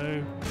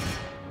 so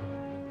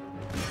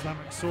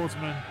Islamic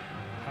swordsmen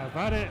have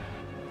at it.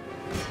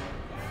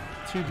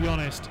 To be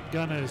honest,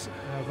 gunners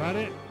have at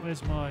it.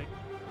 Where's my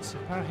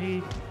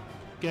Sipahi?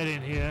 Get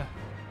in here.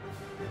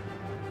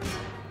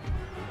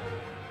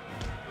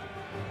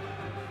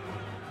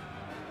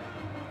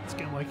 Let's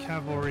get my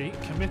cavalry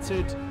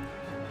committed.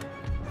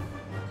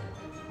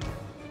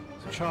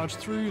 So charge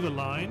through the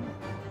line.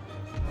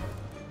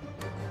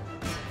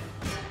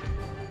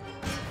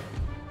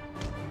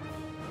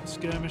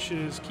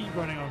 Skirmishers, keep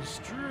running on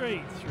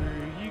straight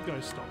through. You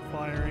guys stop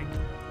firing.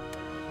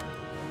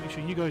 Make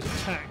sure you guys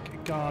attack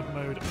guard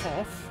mode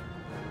off.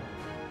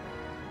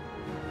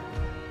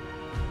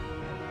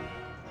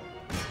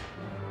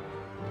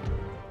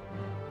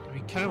 I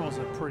mean, camels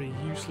are pretty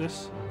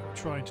useless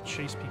trying to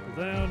chase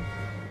people down.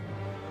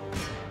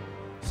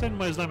 Send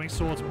my Islamic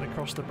swordsman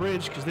across the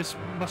bridge because this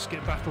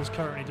musket battle is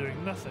currently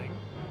doing nothing.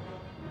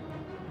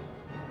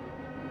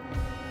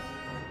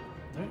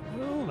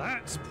 Oh,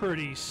 that's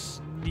pretty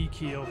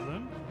sneaky of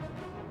them.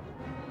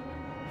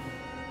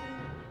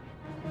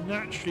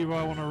 Naturally, where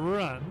I want to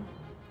run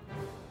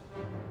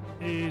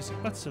is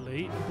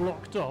utterly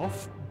blocked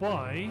off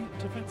by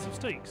defensive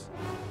stakes.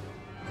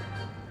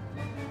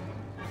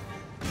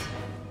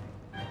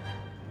 But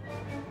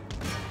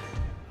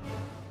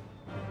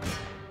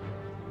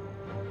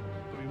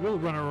we will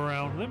run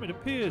around them. It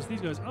appears these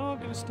guys are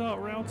going to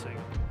start routing.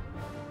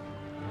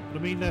 But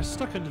I mean, they're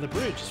stuck under the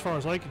bridge as far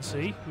as I can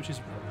see, which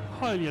is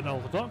highly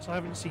unorthodox. I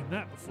haven't seen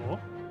that before.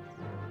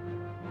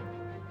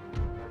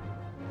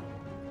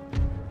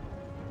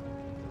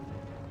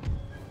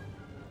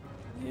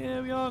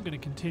 Yeah, we are going to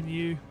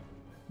continue.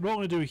 We're not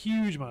going to do a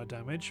huge amount of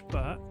damage,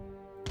 but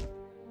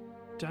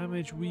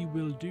damage we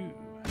will do.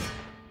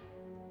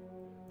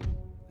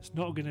 It's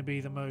not going to be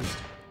the most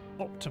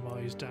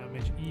optimized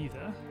damage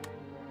either.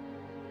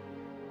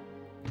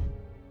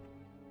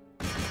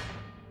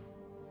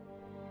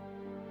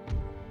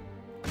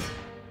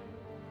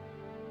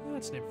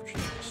 That's an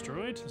infantry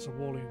destroyed. There's a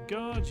Walloon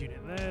Guards unit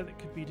there that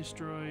could be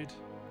destroyed.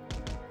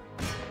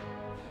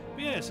 But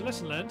yeah, so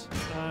lesson learned.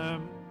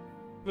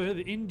 For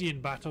the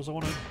Indian battles, I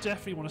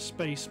definitely want to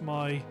space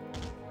my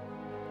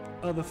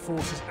other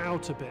forces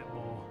out a bit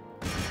more.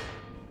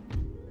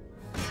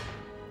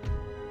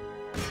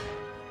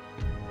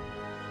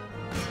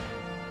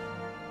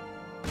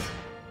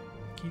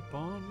 Keep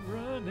on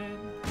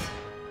running.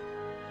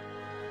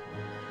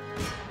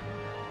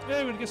 Yeah,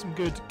 we're going to get some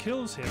good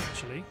kills here,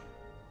 actually.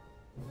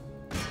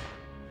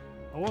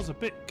 I was a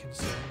bit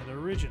concerned that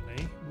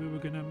originally we were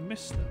going to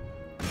miss them.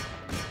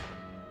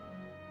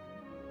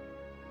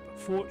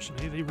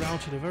 Fortunately, they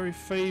routed a very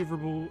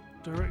favourable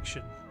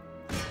direction.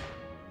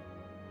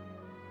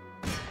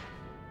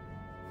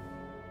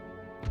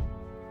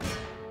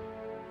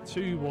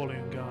 Two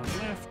Walloon Guards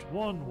left,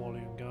 one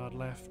Walloon Guard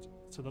left.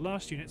 So the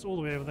last unit's all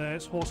the way over there.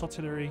 It's horse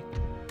artillery.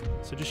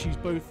 So just use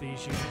both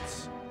these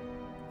units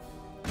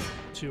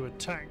to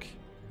attack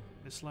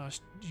this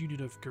last unit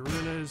of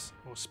guerrillas,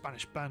 or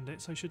Spanish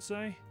bandits, I should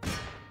say.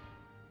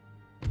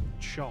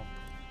 Chomp.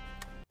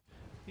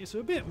 Yeah, so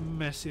a bit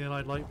messier than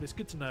I'd like, but it's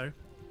good to know.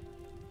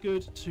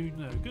 Good to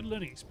know. Good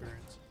learning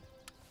experience.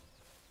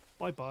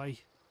 Bye-bye.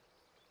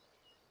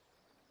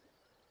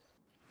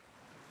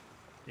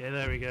 Yeah,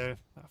 there we go.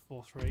 That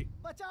 4-3.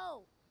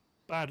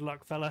 Bad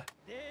luck, fella.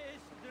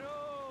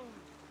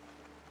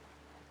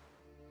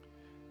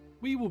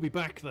 We will be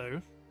back, though.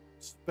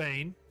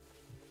 Spain.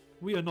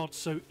 We are not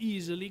so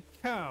easily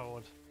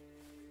cowed.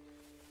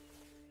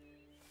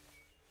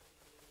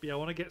 But yeah, I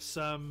want to get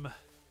some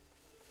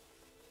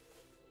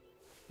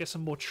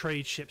more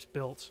trade ships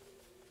built.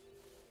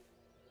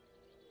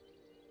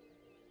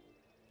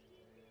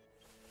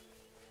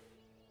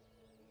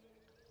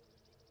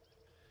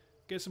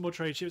 Get some more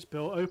trade ships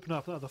built, open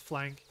up that other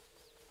flank.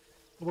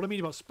 And what I mean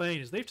about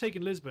Spain is they've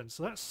taken Lisbon,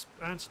 so that's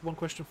answered one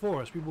question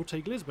for us. We will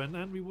take Lisbon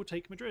and we will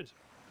take Madrid.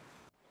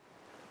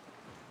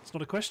 It's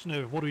not a question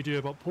of what do we do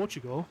about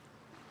Portugal.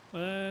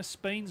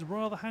 Spain's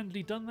rather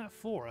handily done that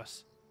for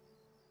us.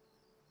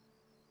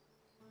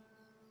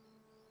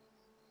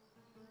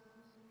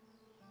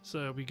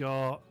 So we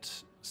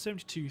got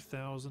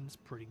 72,000, it's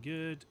pretty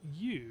good.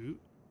 You,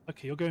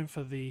 okay, you're going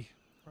for the,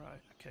 right,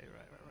 okay,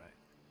 right.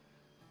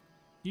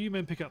 You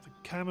men pick up the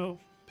camel,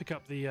 pick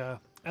up the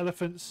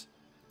elephants,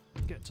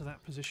 get to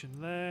that position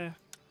there.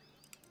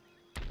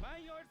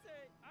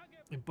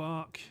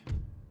 Embark.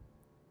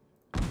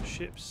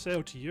 Ships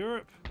sail to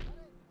Europe.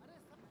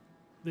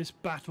 This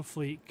battle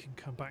fleet can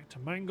come back to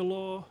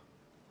Mangalore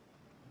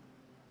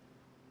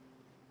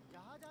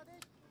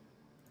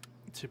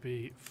to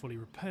be fully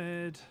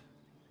repaired.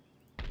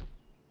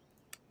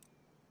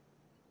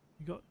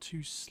 You got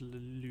 2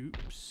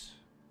 sloops.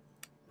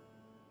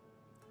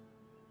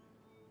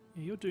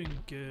 Yeah, you're doing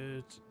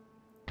good.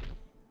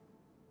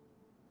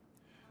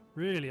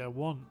 Really, I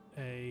want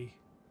a...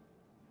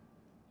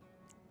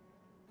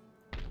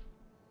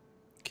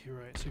 Okay,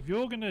 right, so if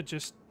you're going to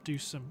just do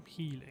some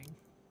healing,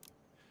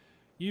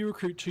 you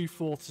recruit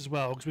 2/4 as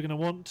well, because we're going to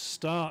want to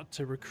start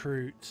to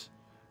recruit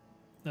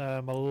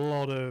a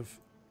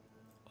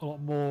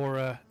lot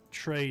more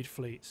trade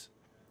fleets.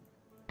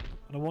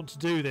 And I want to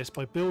do this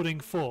by building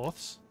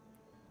fourths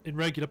in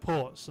regular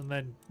ports and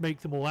then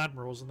make them all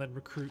admirals and then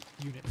recruit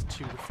units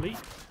to the fleet.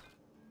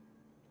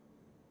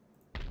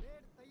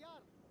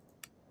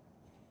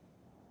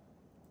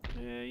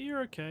 Yeah, you're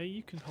okay.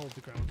 You can hold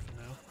the ground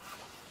for now.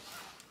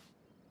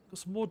 Got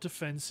some more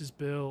defences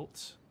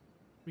built.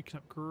 We can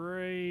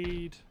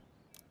upgrade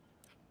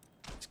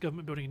this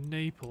government building in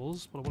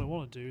Naples, but what I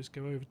want to do is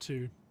go over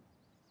to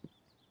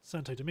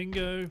Santo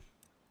Domingo.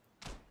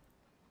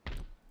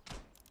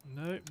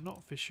 No,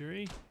 not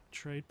fishery.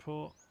 Trade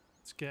port.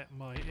 Let's get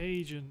my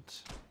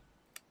agent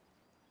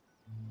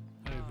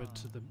over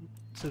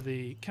to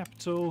the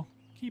capital.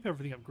 Keep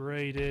everything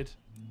upgraded.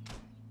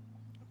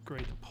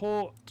 Upgrade the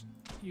port.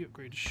 You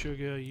upgrade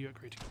sugar. You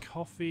upgrade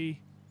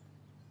coffee.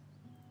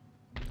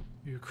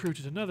 We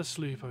recruited another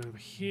sloop over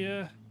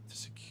here to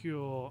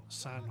secure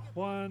San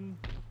Juan.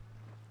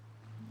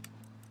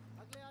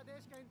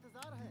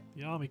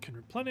 The army can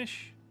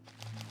replenish.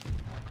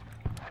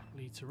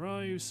 Fleet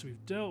arrives. So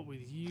we've dealt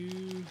with you.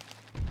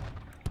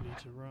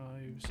 Fleet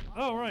arrives.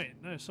 Oh right,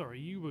 no, sorry.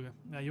 You were.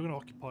 No, you're going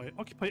to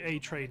occupy a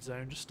trade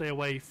zone. Just stay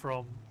away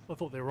from. I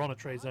thought they were on a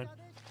trade zone.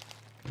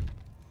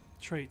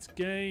 Trades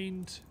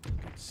gained.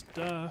 Good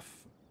stuff.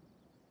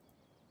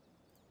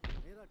 Up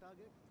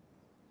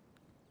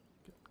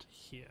to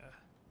here.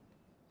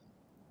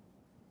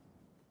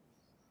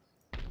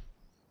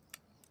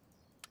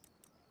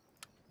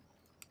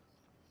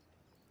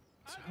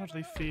 So how do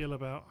they feel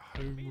about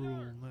home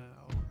rule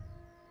now?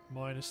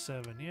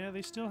 -7. Yeah,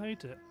 they still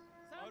hate it.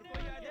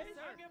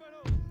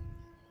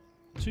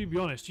 To be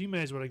honest, you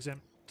may as well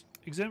exempt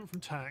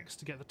from tax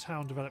to get the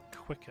town developed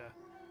quicker.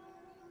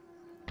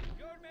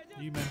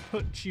 You men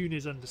put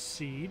Tunis under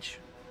siege.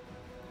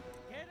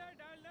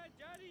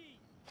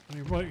 I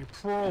mean, right, you're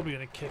probably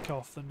going to kick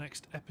off the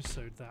next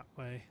episode that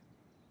way.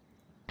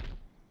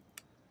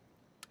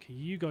 Okay,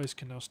 you guys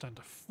can now stand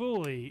to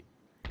fully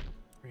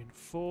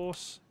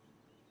reinforce.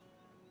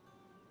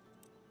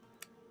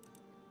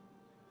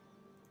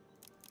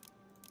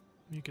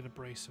 You get a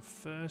brace of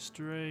first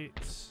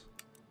rates.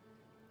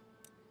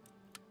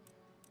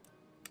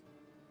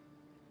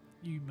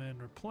 You men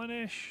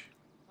replenish.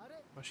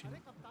 Actually,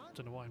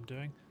 don't know what I'm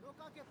doing.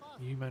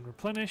 You men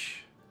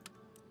replenish.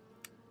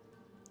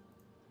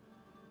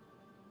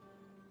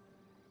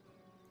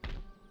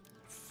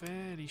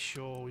 Fairly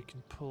sure we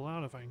can pull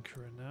out of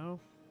Ankara now.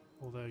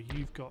 Although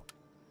you've got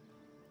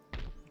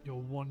your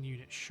 1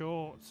 unit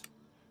short.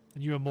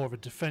 And you are more of a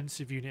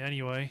defensive unit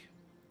anyway.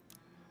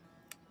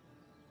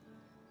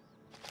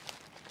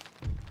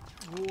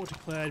 War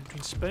declared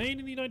between Spain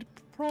and the United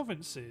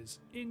Provinces.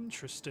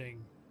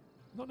 Interesting.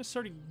 Not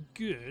necessarily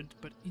good,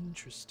 but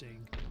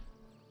interesting.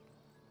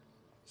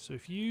 So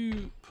if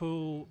you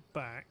pull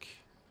back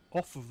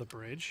off of the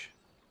bridge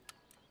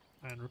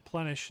and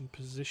replenish and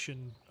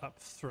position up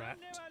threat,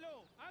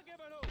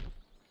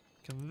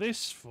 can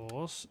this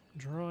force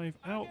drive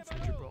out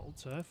from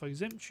Gibraltar if I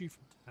exempt you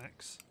from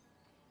tax?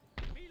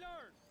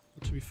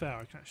 But to be fair,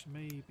 I can actually,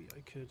 maybe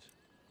I could...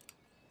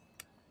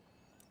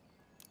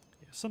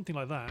 Yeah, something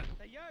like that.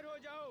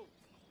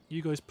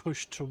 You guys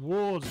push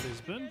towards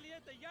Lisbon.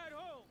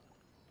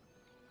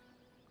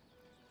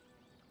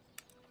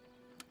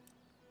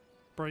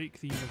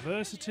 Break the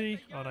university.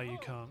 Oh no, you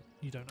can't.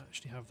 You don't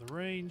actually have the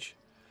range.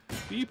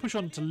 But you push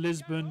on to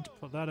Lisbon to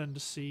put that under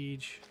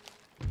siege.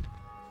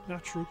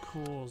 Natural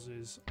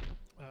causes.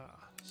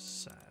 Ah,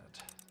 sad.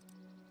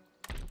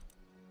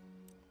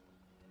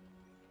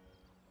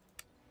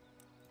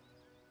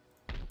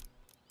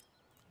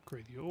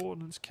 Upgrade the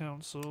Ordnance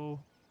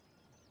Council.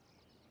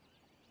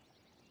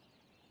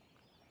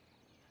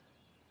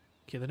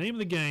 Okay, the name of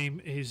the game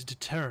is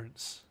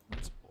deterrence.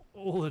 That's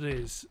all it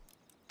is.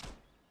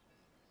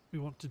 We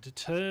want to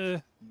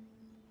deter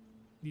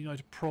the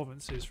United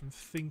Provinces from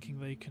thinking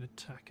they can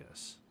attack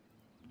us,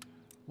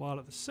 while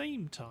at the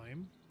same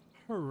time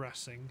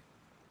harassing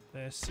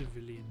their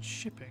civilian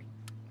shipping,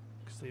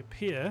 because they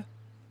appear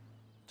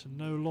to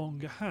no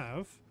longer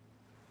have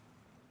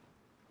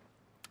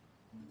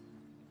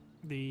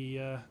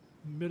the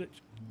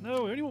military.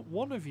 No, we only want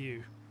 1 of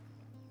you.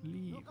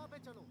 Leave.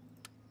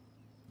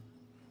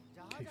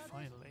 Okay,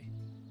 finally.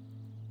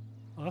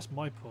 Oh, that's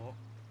my port.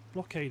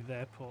 Blockade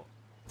their port.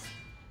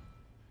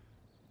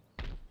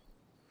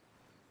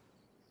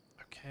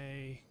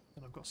 Okay,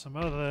 then I've got some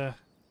other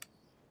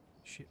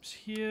ships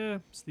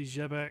here. It's these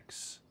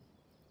Jebeks.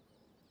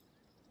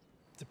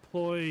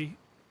 Deploy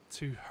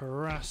to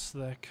harass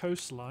their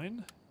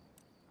coastline.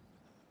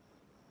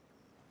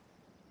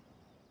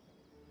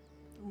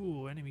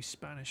 Ooh, enemy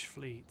Spanish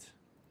fleet.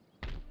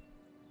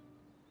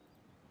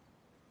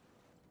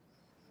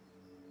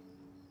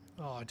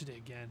 Oh, I did it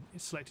again.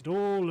 It selected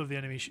all of the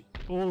enemy,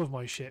 all of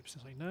my ships.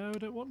 It's like, no, I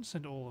don't want to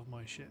send all of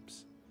my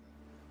ships.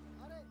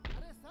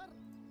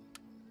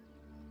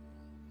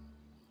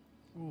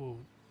 Ooh,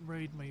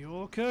 raid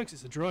Mallorca, because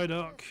it's a dry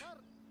dock.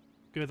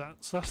 Good,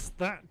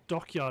 that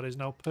dockyard is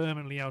now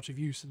permanently out of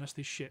use unless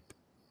they ship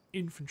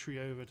infantry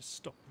over to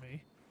stop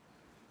me.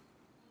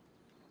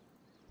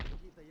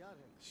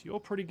 So you're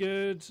pretty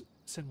good.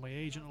 Send my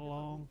agent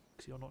along,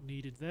 because you're not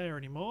needed there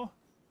anymore.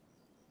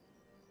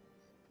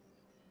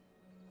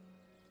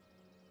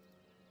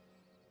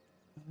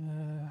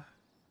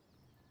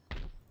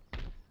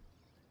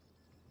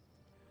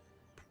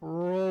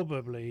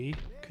 Probably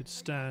could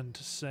stand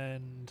to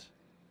send...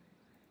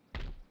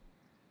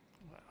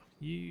 Well,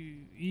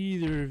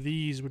 either of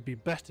these would be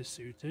better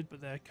suited,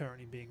 but they're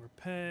currently being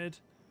repaired.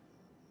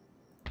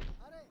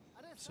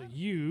 So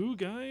you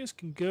guys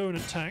can go and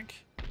attack.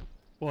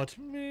 What?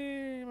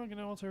 Am I going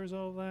to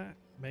auto-resolve that?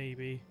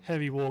 Maybe.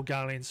 Heavy war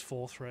galleons,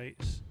 4th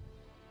rates.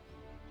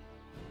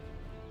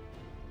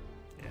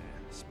 Yeah,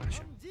 smash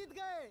them.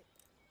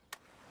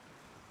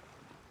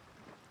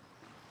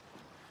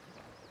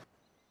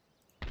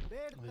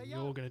 And then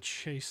you're going to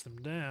chase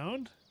them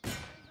down.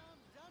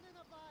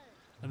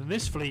 And then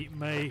this fleet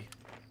may...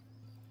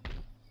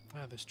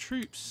 Wow, there's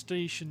troops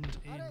stationed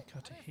in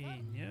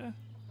Cartagena.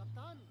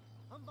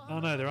 Oh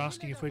no, they're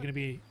asking if we're going to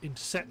be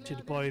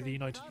intercepted by the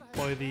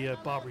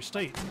Barbary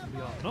States.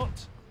 We are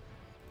not.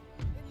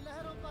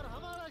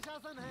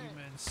 You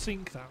men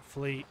sink that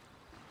fleet.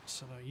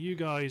 So now you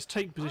guys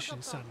take position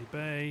in Sandy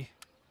Bay.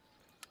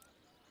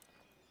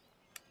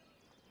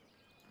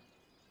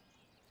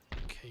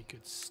 Okay,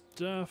 good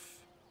stuff.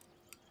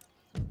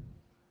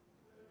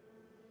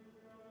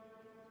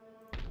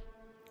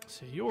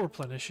 So you're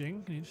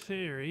replenishing, and in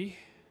theory,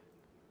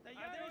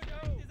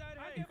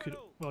 you could,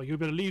 well, you'd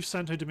better leave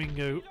Santo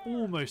Domingo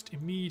almost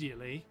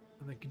immediately,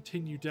 and then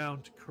continue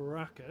down to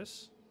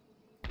Caracas.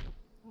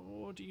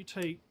 Or do you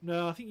take...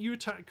 No, I think you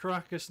attack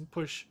Caracas and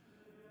push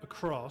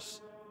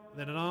across, and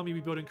then an army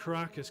we build in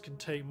Caracas can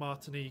take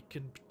Martinique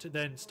and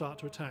then start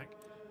to attack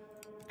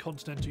the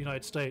continental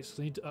United States.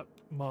 So I need to up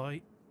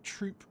my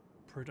troop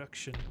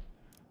production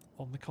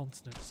on the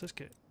continent. So let's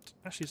get...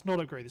 Actually, it's not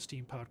upgrade the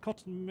steam-powered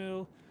cotton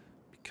mill,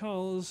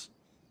 because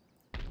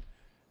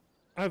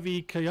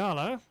Avi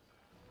Kayala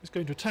is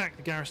going to attack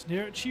the garrison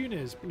here at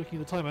Tunis. But looking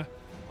at the timer,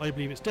 I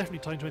believe it's definitely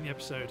time to end the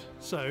episode.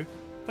 So,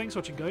 thanks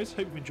for watching, guys.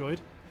 Hope you've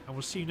enjoyed, and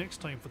we'll see you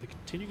next time for the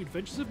continuing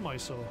adventures of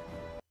Mysore.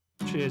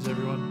 Cheers,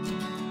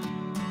 everyone.